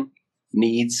person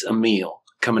needs a meal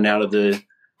coming out of the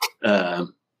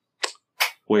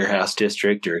warehouse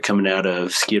district or coming out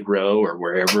of Skid Row or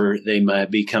wherever they might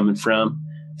be coming from.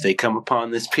 If they come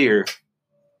upon this pier,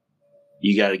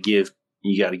 you got to give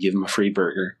them a free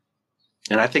burger.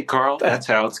 And I think, Carl, that's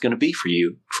how it's going to be for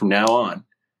you from now on.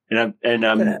 And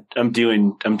I'm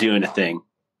doing a thing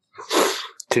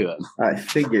to him. I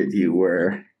figured you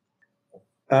were.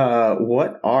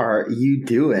 What are you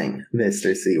doing,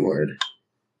 Mr. Seward?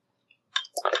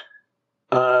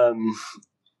 I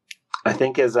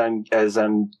think as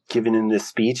I'm giving him this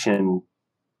speech and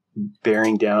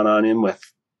bearing down on him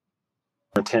with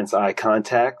intense eye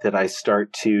contact, that I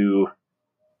start to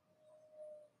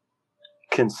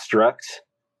construct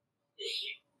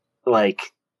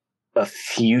like a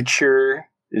future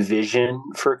vision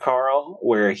for Carl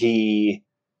where he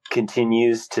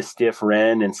continues to stiff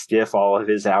Ren and stiff all of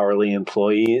his hourly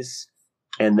employees,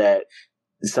 and that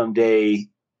someday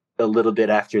a little bit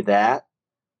after that,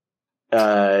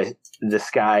 the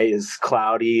sky is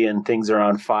cloudy and things are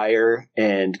on fire,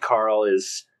 and Carl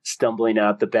is stumbling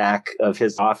out the back of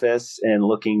his office and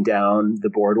looking down the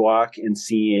boardwalk and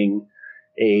seeing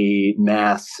a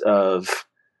mass of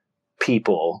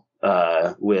people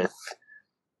with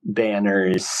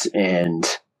banners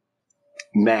and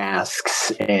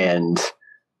masks and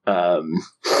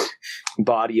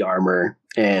body armor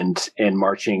and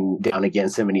marching down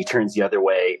against him, and he turns the other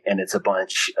way and it's a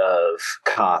bunch of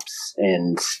cops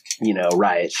and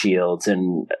riot shields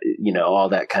and all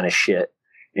that kind of shit,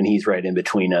 and he's right in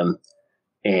between them,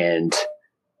 and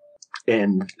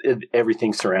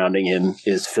everything surrounding him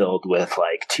is filled with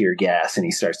like tear gas, and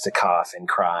he starts to cough and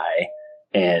cry,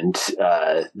 and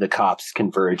the cops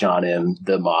converge on him,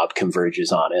 the mob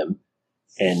converges on him,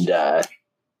 and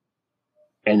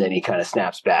then he kind of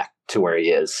snaps back to where he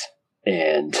is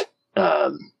and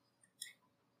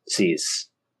sees,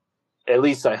 at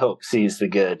least I hope, sees the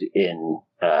good in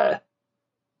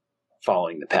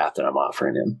following the path that I'm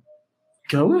offering him.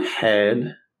 Go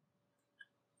ahead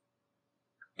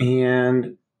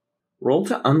and roll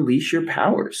to unleash your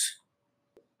powers.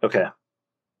 Okay.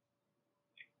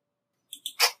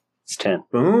 It's 10.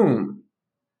 Boom.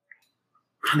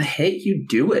 How the heck you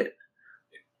do it?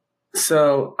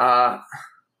 So,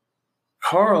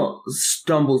 Carl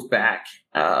stumbles back,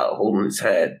 holding his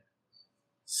head.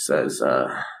 Says,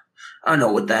 I don't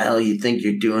know what the hell you think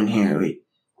you're doing here.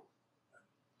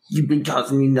 You've been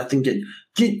causing me nothing.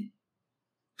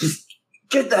 Just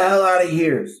get the hell out of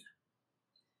here.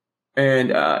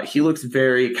 And he looks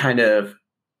very kind of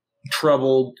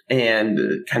troubled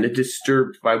and kind of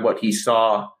disturbed by what he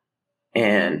saw,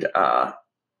 and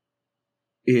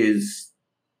is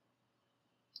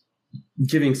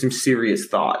giving some serious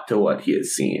thought to what he has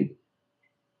seen.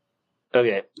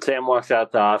 Okay, Sam walks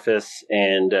out the office,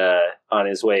 and on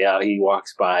his way out, he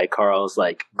walks by Carl's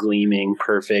like gleaming,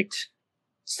 perfect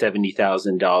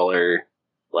 $70,000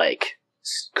 like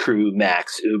Crew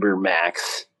Max, Uber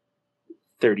Max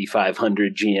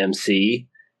 3500 GMC,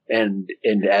 and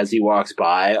as he walks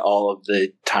by, all of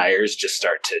the tires just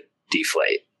start to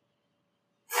deflate.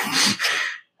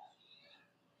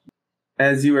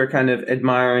 As you are kind of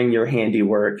admiring your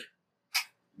handiwork,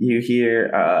 you hear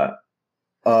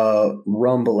a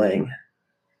rumbling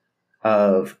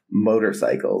of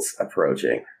motorcycles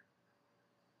approaching.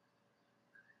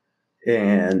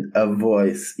 And a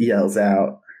voice yells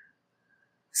out,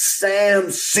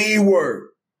 "Sam Seward!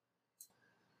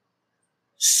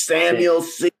 Samuel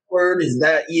Seward, is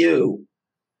that you?"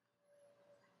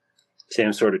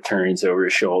 Sam sort of turns over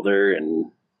his shoulder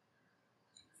and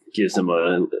gives him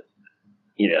a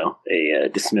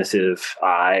dismissive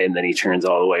eye, and then he turns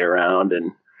all the way around,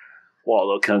 and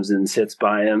Waldo comes in and sits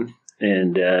by him,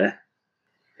 and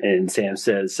Sam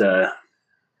says,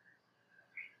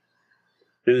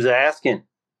 "Who's asking?"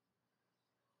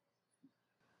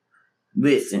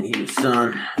 "Listen here,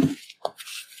 son.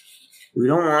 We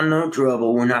don't want no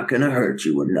trouble. We're not gonna hurt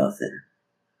you or nothing.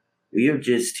 We are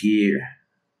just here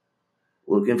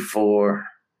looking for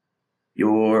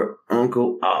your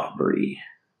Uncle Aubrey.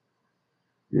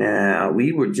 Now,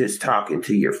 we were just talking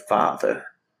to your father,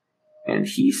 and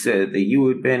he said that you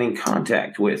had been in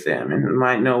contact with him and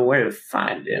might know where to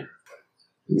find him.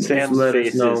 Just let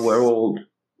us know where old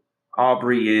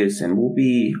Aubrey is, and we'll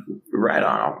be right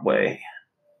on our way."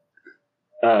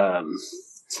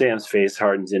 Sam's face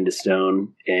hardens into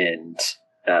stone, and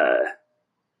I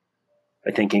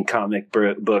think in comic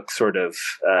book sort of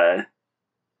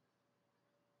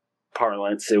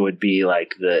parlance, it would be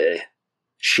like the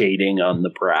shading on the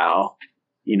brow.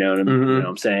 You know what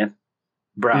I'm saying?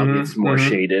 Brow gets more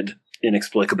shaded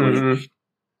inexplicably.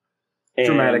 And,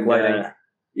 dramatic lighting.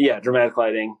 Dramatic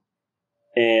lighting.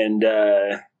 And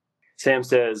Sam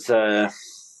says, "I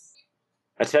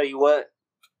tell you what,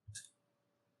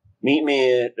 meet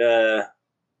me at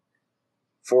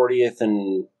 40th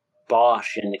and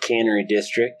Bosch in the Cannery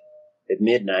District at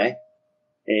midnight,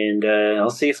 and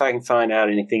I'll see if I can find out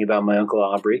anything about my Uncle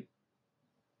Aubrey.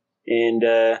 And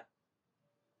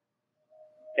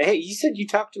hey, you said you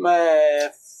talked to my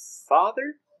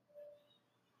father?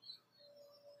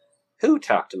 Who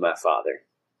talked to my father?"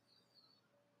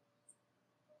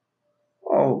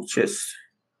 "Oh, just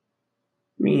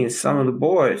me and some of the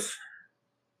boys."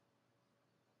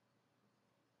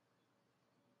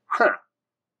 "Huh.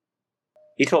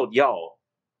 He told y'all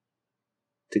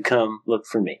to come look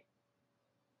for me."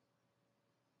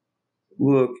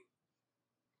 "Look,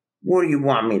 what do you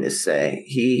want me to say?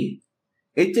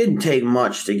 It didn't take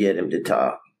much to get him to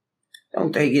talk.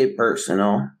 Don't take it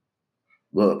personal.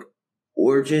 Look,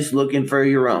 we're just looking for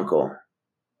your uncle.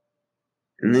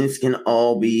 And this can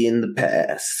all be in the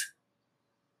past.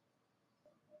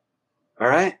 All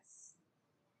right.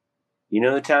 You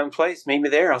know the time and place. Meet me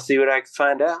there. I'll see what I can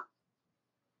find out.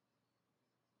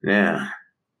 Yeah.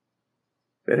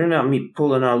 Better not be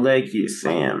pulling our leg here,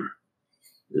 Sam.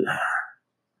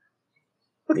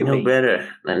 Look You at know me. better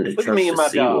than to Look at trust me and the my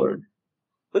C dog. word.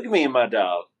 Look at me and my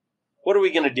dog. What are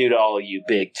we going to do to all of you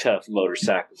big, tough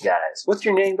motorcycle guys? What's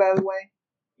your name, by the way?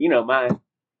 You know mine.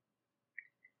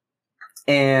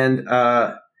 And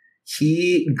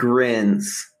he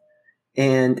grins.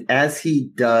 And as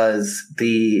he does,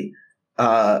 the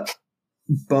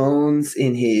bones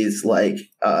in his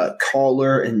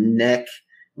collar and neck,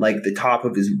 like the top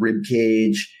of his rib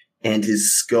cage and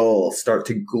his skull, start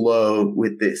to glow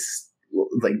with this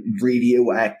like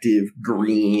radioactive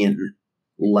green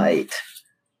light.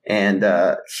 And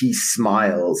he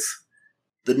smiles.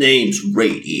 The name's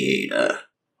Radiator.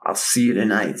 I'll see you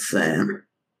tonight, Sam.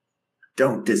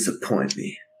 Don't disappoint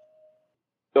me.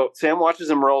 So Sam watches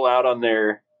them roll out on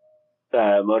their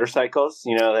motorcycles.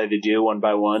 You know, they do one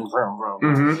by one. Vroom, vroom,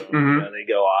 vroom, vroom. You know, they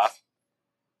go off.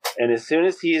 And as soon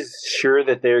as he's sure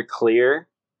that they're clear,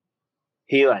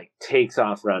 he takes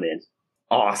off running.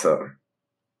 Awesome.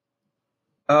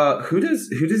 Where's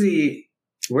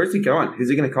he going? Who's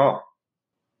he gonna call?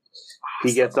 Awesome.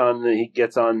 He gets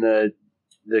on the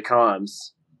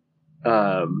comms.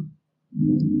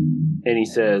 And he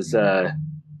says,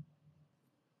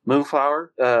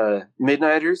 Moonflower,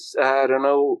 Midnighters, I don't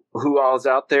know who all's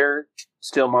out there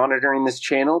still monitoring this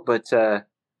channel, but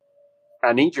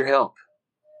I need your help.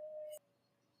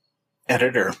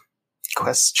 Editor,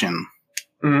 question.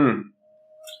 Mm-hmm.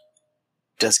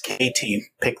 Does KT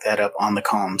pick that up on the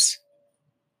comms?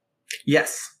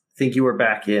 Yes. I think you were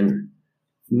back in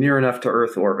near enough to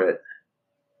Earth orbit.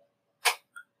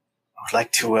 I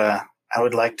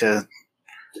would like to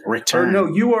return. Or no,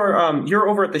 you're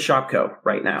over at the Shopko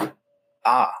right now.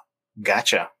 Ah,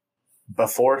 gotcha.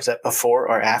 Is that before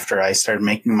or after I started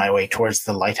making my way towards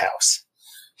the lighthouse?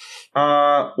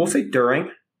 We'll say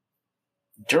during.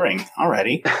 During,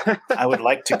 alrighty. I would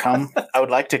like to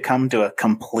come to a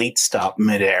complete stop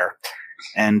midair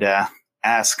and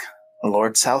ask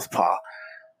Lord Southpaw,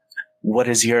 what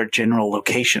is your general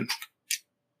location?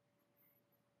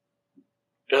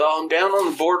 I'm down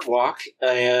on the boardwalk,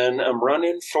 and I'm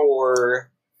running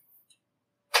for,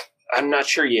 I'm not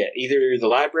sure yet, either the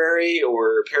library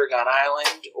or Paragon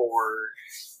Island, or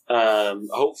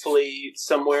hopefully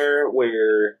somewhere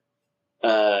where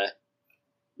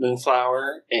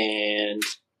Moonflower and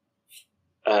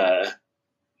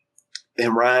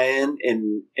Ryan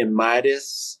and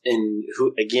Midas and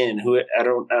who I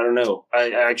don't know.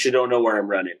 I actually don't know where I'm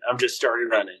running. I'm just started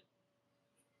running.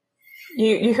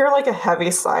 You hear a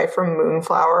heavy sigh from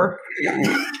Moonflower.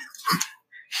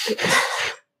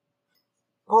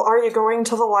 Well, are you going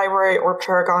to the library or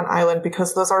Paragon Island?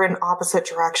 Because those are in opposite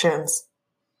directions.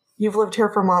 You've lived here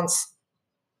for months.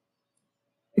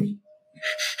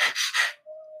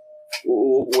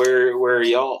 Where are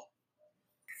y'all?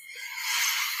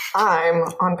 I'm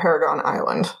on Paragon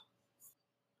Island.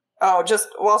 Oh, just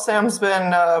while Sam's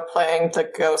been playing the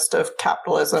Ghost of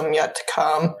Capitalism Yet to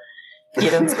Come,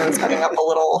 Eden's been setting up a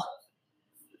little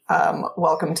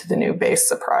welcome to the new base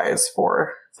surprise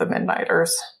for the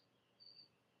Midnighters.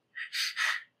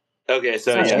 Okay,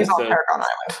 so he's on Paragon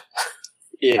Island.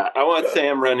 Yeah, I want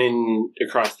Sam running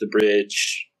across the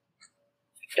bridge.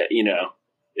 You know,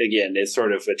 again, it's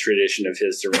sort of a tradition of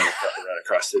his to run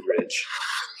across the bridge.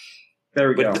 There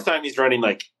we go. But this time he's running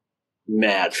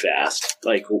mad fast,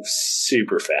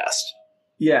 super fast.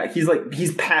 Yeah,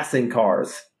 he's passing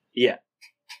cars. Yeah.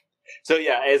 So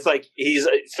yeah, it's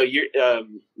you're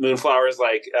Moonflower's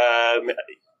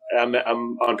I'm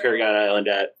on Paragon Island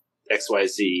at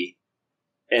XYZ,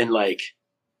 and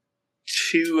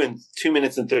 2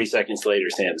 minutes and 30 seconds later,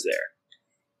 Sam's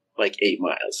there, 8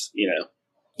 miles. You know.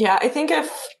 Yeah, I think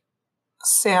if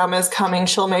Sam is coming,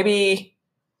 she'll maybe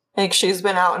she's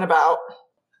been out and about.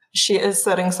 She is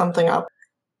setting something up.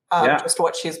 Just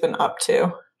what she's been up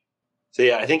to. So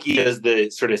yeah, I think he does the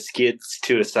sort of skids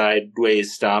to a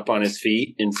sideways stop on his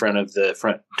feet in front of the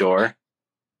front door.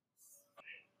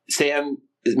 Sam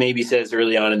maybe says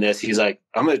early on in this, he's like,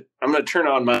 I'm gonna turn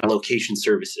on my location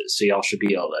services, so y'all should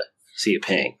be able to see a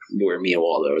ping where me and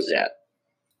Waldo is at.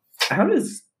 How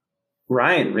does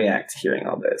Ryan react to hearing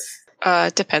all this?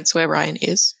 Depends where Ryan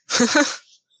is.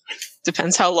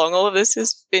 Depends how long all of this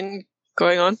has been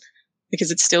going on. Because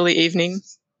it's still the evening.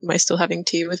 Am I still having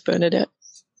tea with Bernadette?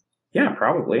 Yeah,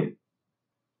 probably.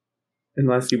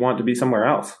 Unless you want to be somewhere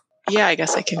else. Yeah, I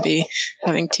guess I can be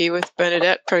having tea with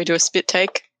Bernadette. Probably do a spit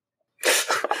take.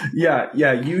 Yeah.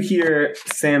 You hear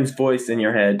Sam's voice in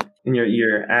your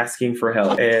ear, asking for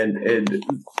help, and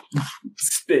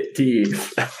spit tea.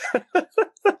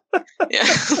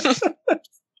 Yeah.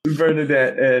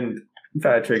 Bernadette and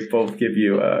Patrick both give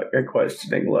you a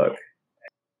questioning look.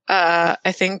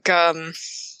 I think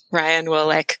Ryan will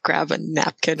like grab a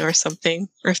napkin or something,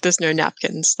 or if there's no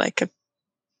napkins, like a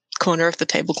corner of the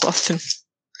tablecloth and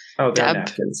There are dab.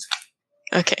 napkins.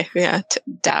 Okay, yeah,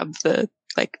 dab the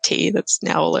like tea that's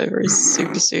now all over his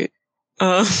super suit.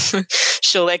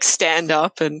 She'll like stand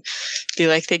up and be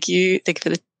like, "Thank you for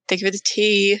the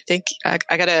tea.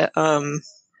 I gotta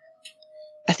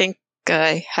I think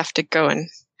I have to go and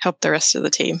help the rest of the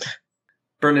team."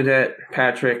 Bernadette,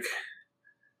 Patrick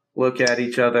look at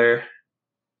each other,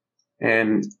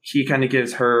 and he kind of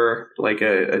gives her like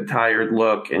a tired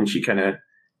look, and she kind of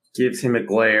gives him a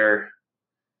glare,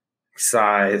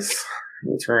 sighs,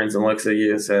 he turns and looks at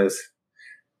you and says,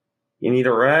 "You need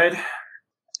a ride?"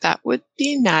 That would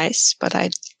be nice, but I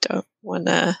don't want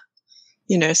to,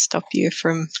 stop you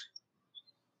from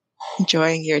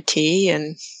enjoying your tea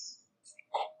and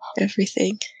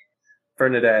everything.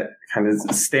 Bernadette kind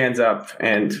of stands up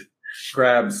and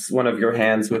grabs one of your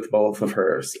hands with both of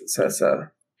hers and says,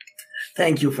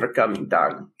 "Thank you for coming,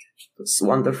 darling. It's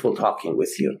wonderful talking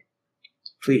with you.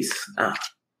 Please,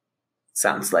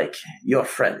 sounds like your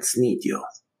friends need you."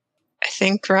 I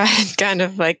think Ryan kind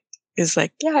of like is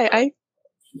like, yeah,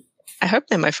 I hope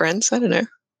they're my friends. I don't know.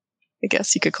 I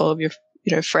guess you could call them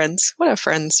your friends. What are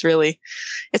friends really?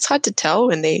 It's hard to tell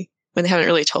when they haven't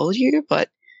really told you, but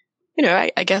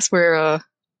I guess we're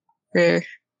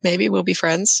maybe we'll be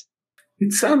friends.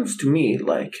 "It sounds to me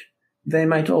like they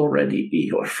might already be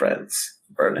your friends,"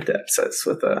 Bernadette says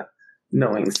with a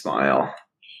knowing smile.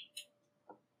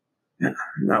 "Yeah,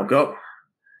 now go.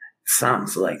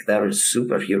 Sounds like there is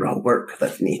superhero work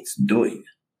that needs doing."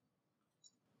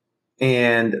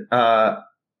 And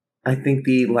I think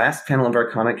the last panel of our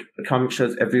comic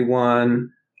shows everyone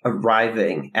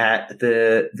arriving at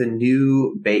the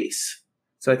new base.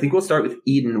 So I think we'll start with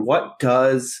Eden. What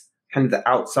does kind of the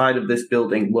outside of this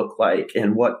building look like,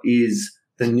 and what is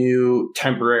the new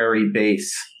temporary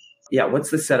base? Yeah, what's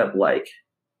the setup like?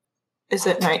 Is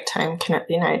it nighttime? Can it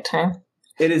be nighttime?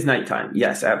 It is nighttime.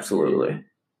 Yes, absolutely.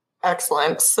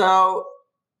 Excellent. So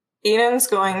Eden's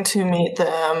going to meet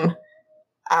them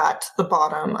at the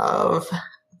bottom of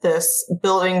this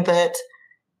building that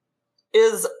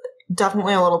is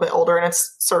definitely a little bit older, and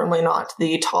it's certainly not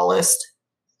the tallest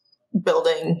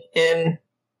building in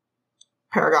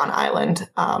Paragon Island,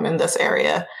 in this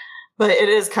area. But it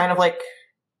is kind of like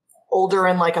older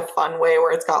in like a fun way,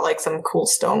 where it's got like some cool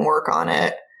stonework on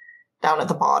it down at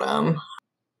the bottom.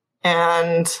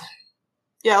 And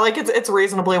yeah, like it's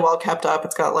reasonably well kept up.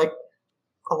 It's got like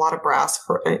a lot of brass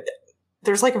for it.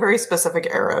 There's like a very specific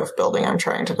era of building I'm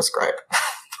trying to describe.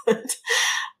 But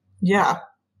yeah,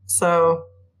 so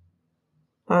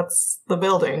that's the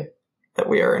building that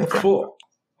we are in. Cool.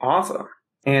 Awesome.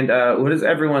 And what does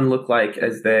everyone look like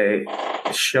as they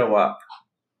show up?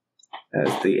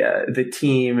 As the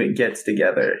team gets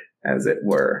together, as it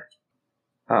were.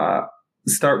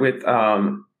 Start with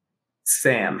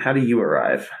Sam. How do you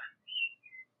arrive?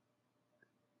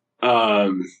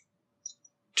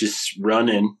 Just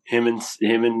running. Him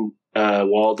and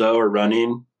Waldo are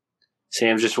running.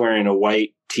 Sam's just wearing a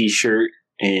white t-shirt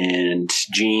and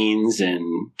jeans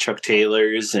and Chuck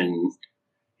Taylors, and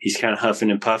he's kind of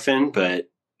huffing and puffing, but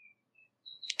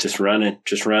just running.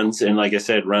 Just runs, and like I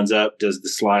said, runs up, does the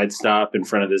slide stop in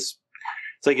front of this.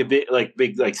 It's like a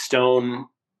big stone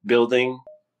building,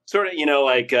 sort of,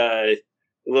 like a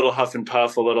little huff and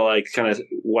puff, a little like kind of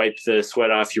wipe the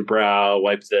sweat off your brow,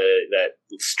 wipe that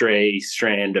stray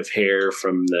strand of hair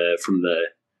from the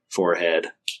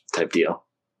forehead type deal.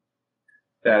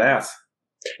 Badass.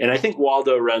 And I think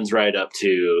Waldo runs right up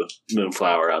to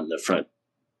Moonflower on the front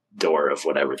door of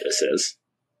whatever this is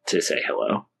to say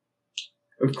hello.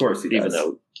 Of course he does. Even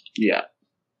though, yeah.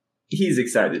 He's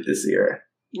excited to see her.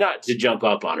 Not to jump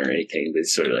up on her or anything, but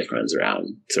sort of like runs around.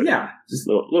 Yeah. Just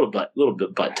a little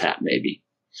bit butt tap maybe.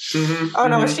 Mm-hmm. Oh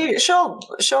no,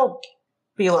 she'll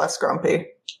be less grumpy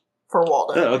for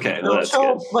Waldo. Oh, okay. Well, that's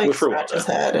she'll good. like scratch his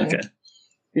head and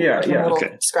little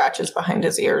scratches behind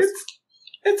his ears.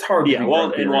 It's hard. Yeah,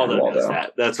 Waldo knows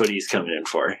that. That's what he's coming in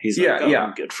for. He's like,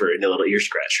 I'm good for a little ear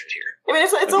scratcher here. I mean,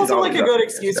 it's also like a good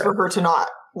excuse for her to not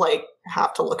like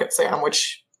have to look at Sam,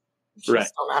 which she's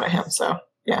still mad at him. So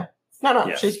yeah, no,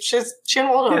 yeah. She and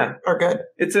Waldo are good.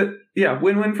 It's a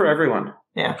win-win for everyone.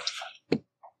 Yeah.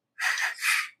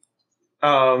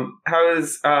 How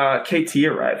is KT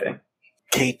arriving?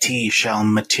 KT shall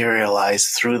materialize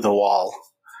through the wall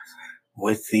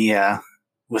with the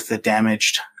with the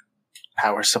damaged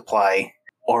power supply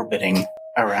orbiting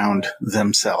around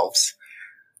themselves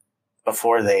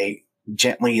before they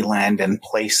gently land and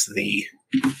place the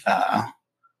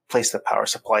power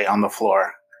supply on the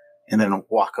floor and then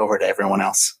walk over to everyone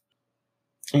else.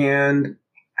 And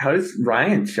how does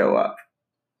Ryan show up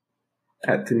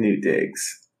at the new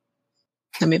digs?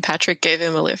 I mean, Patrick gave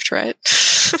him a lift, right?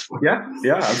 Yeah,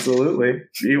 absolutely.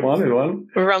 You wanted one.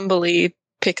 Rumbly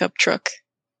pickup truck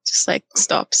just like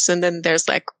stops, and then there's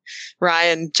like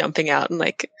Ryan jumping out and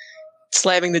like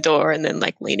slamming the door and then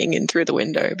like leaning in through the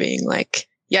window being like,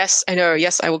 yes, I know,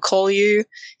 yes, I will call you.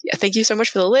 Yeah, thank you so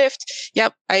much for the lift.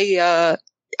 Yep, I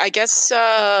guess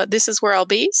this is where I'll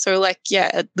be. So like, yeah,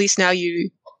 at least now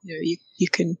you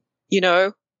can,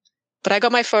 but I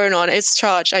got my phone on. It's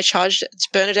charged. I charged.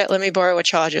 Bernadette let me borrow a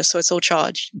charger, so it's all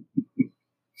charged.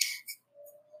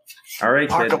 All right,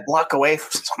 Park kid. a block away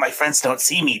so my friends don't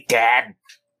see me, Dad.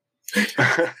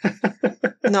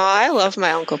 No, I love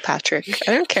my Uncle Patrick.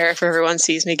 I don't care if everyone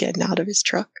sees me getting out of his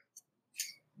truck.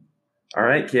 All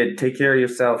right, kid. Take care of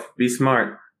yourself. Be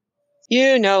smart.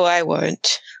 You know I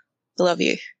won't. I love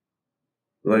you.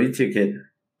 Love you too, kid.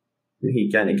 He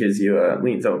kind of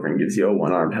leans over and gives you a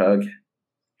one-armed hug.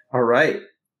 All right,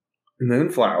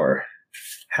 Moonflower.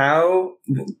 How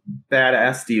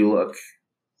badass do you look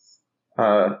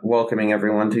welcoming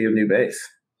everyone to your new base?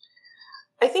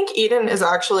 I think Eden is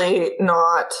actually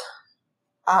not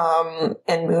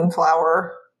in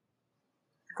Moonflower.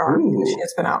 She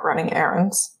has been out running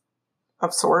errands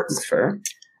of sorts. That's fair.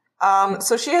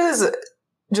 So she is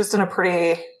just in a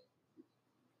pretty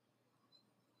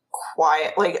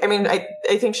quiet,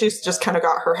 I think she's just kind of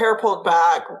got her hair pulled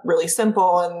back, really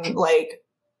simple, and like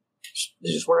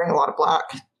she's just wearing a lot of black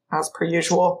as per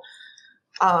usual.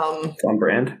 On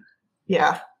brand.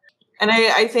 Yeah. And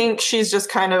I think she's just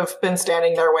kind of been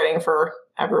standing there waiting for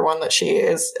everyone that she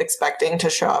is expecting to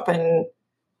show up, and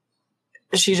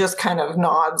she just kind of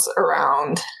nods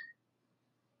around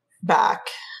back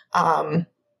and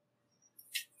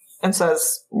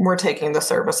says, "We're taking the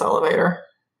service elevator."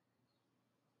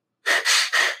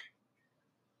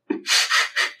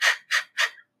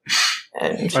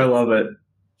 And I love it.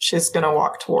 She's going to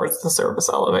walk towards the service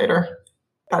elevator.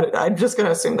 I'm just going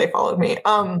to assume they followed me.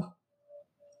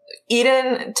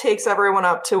 Eden takes everyone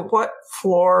up to what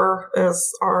floor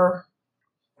is our...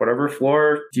 Whatever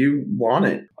floor you want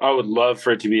it. I would love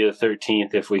for it to be the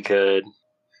 13th if we could.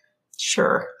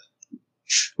 Sure.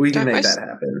 We can Don't make most that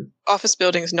happen. office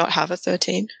buildings not have a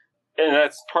 13? And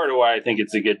that's part of why I think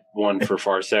it's a good one for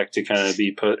Farsec to kind of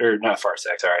be put, or not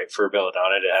Farsec, sorry, for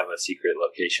Belladonna to have a secret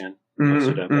location.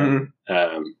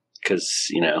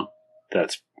 Because,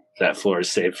 that floor is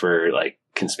saved for, like,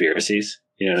 conspiracies.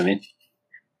 You know what I mean?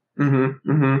 That's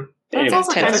Anyway,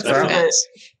 also kind of that's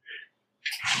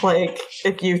it. Like,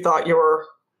 if you thought you were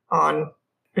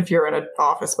if you're in an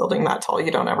office building that tall, you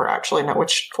don't ever actually know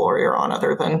which floor you're on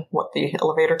other than what the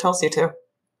elevator tells you to.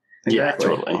 Yeah, Exactly.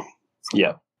 totally.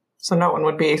 Yeah. So no one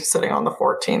would be sitting on the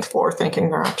 14th floor thinking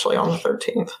they're actually on the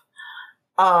 13th.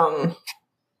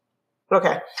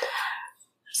 Okay.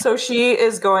 So she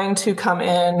is going to come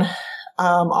in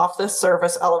off this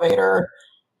service elevator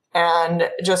and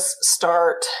just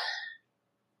start...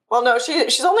 Well, no,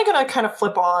 she's only going to kind of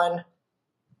flip on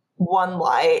one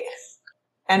light.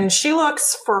 And she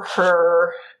looks for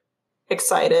her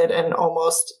excited and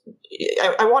almost...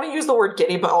 I want to use the word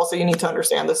giddy, but also you need to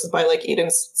understand this is by, like,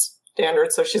 Eden's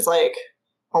standards. So she's, like,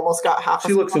 almost got half...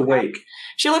 She looks awake.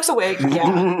 She looks awake,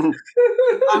 yeah.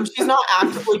 She's not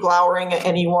actively glowering at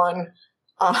anyone.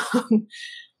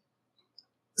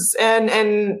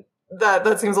 And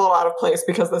that seems a little out of place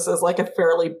because this is like a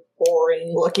fairly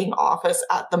boring looking office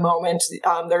at the moment.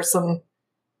 There's some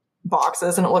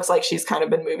boxes and it looks like she's kind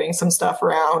of been moving some stuff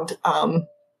around.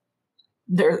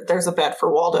 There's a bed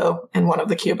for Waldo in one of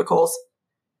the cubicles.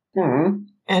 Mm-hmm.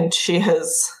 And she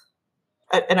has,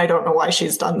 and I don't know why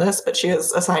she's done this, but she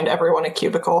has assigned everyone a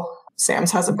cubicle.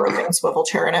 Sam's has a broken swivel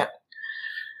chair in it.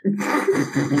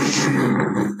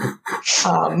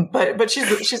 But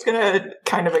she's gonna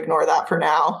kind of ignore that for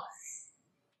now.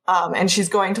 And she's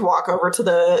going to walk over to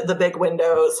the big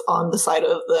windows on the side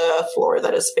of the floor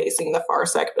that is facing the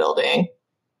Farsec building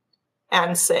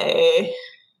and say,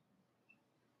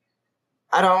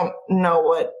 I don't know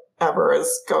whatever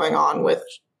is going on with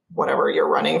whatever you're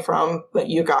running from, but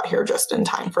you got here just in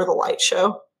time for the light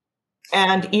show.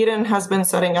 And Eden has been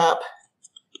setting up...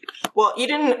 Well,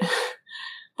 Eden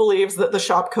believes that the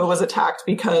Shopko was attacked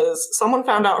because someone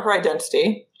found out her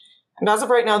identity. And as of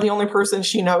right now, the only person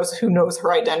she knows who knows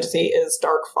her identity is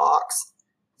Dark Fox.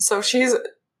 So she's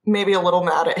maybe a little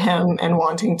mad at him and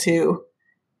wanting to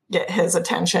get his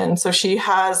attention. So she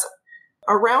has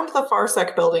around the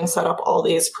Farsec building set up all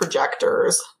these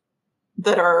projectors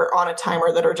that are on a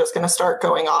timer that are just going to start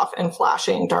going off and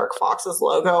flashing Dark Fox's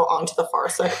logo onto the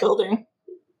Farsec building.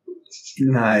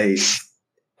 Nice.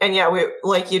 And yeah,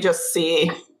 you just see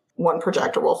one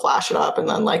projector will flash it up, and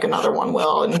then another one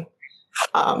will, and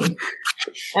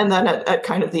then at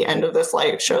kind of the end of this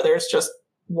light show, there's just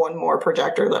one more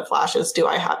projector that flashes. Do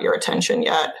I have your attention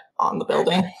yet on the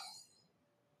building?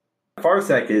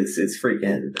 Farsec is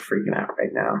freaking out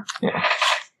right now. Yeah.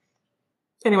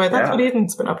 Anyway, that's what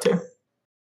Eden's been up to.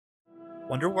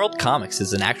 Wonderworld Comics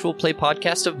is an actual play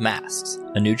podcast of Masks,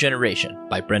 A New Generation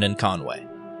by Brennan Conway.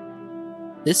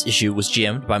 This issue was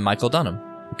GM'd by Michael Dunham,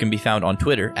 who can be found on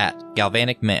Twitter at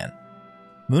Galvanic Man.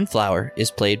 Moonflower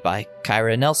is played by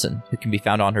Kyra Nelson, who can be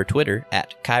found on her Twitter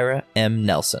at Kyra M.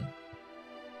 Nelson.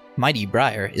 Mighty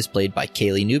Briar is played by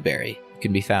Kaylee Newberry, who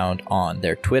can be found on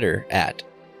their Twitter at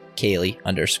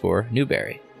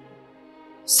Kaylee_Newberry.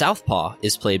 Southpaw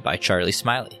is played by Charlie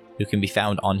Smiley, who can be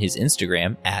found on his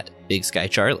Instagram at Big Sky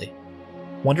Charlie.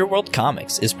 Wonderworld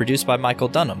Comics is produced by Michael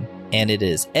Dunham, and it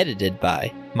is edited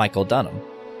by Michael Dunham.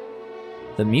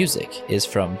 The music is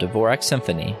from Dvorak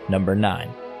Symphony No.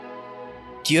 9.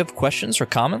 Do you have questions or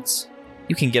comments?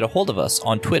 You can get a hold of us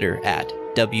on Twitter at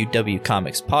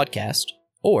WWComicsPodcast,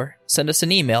 or send us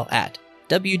an email at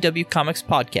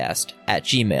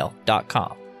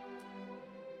wwwcomicspodcast@gmail.com.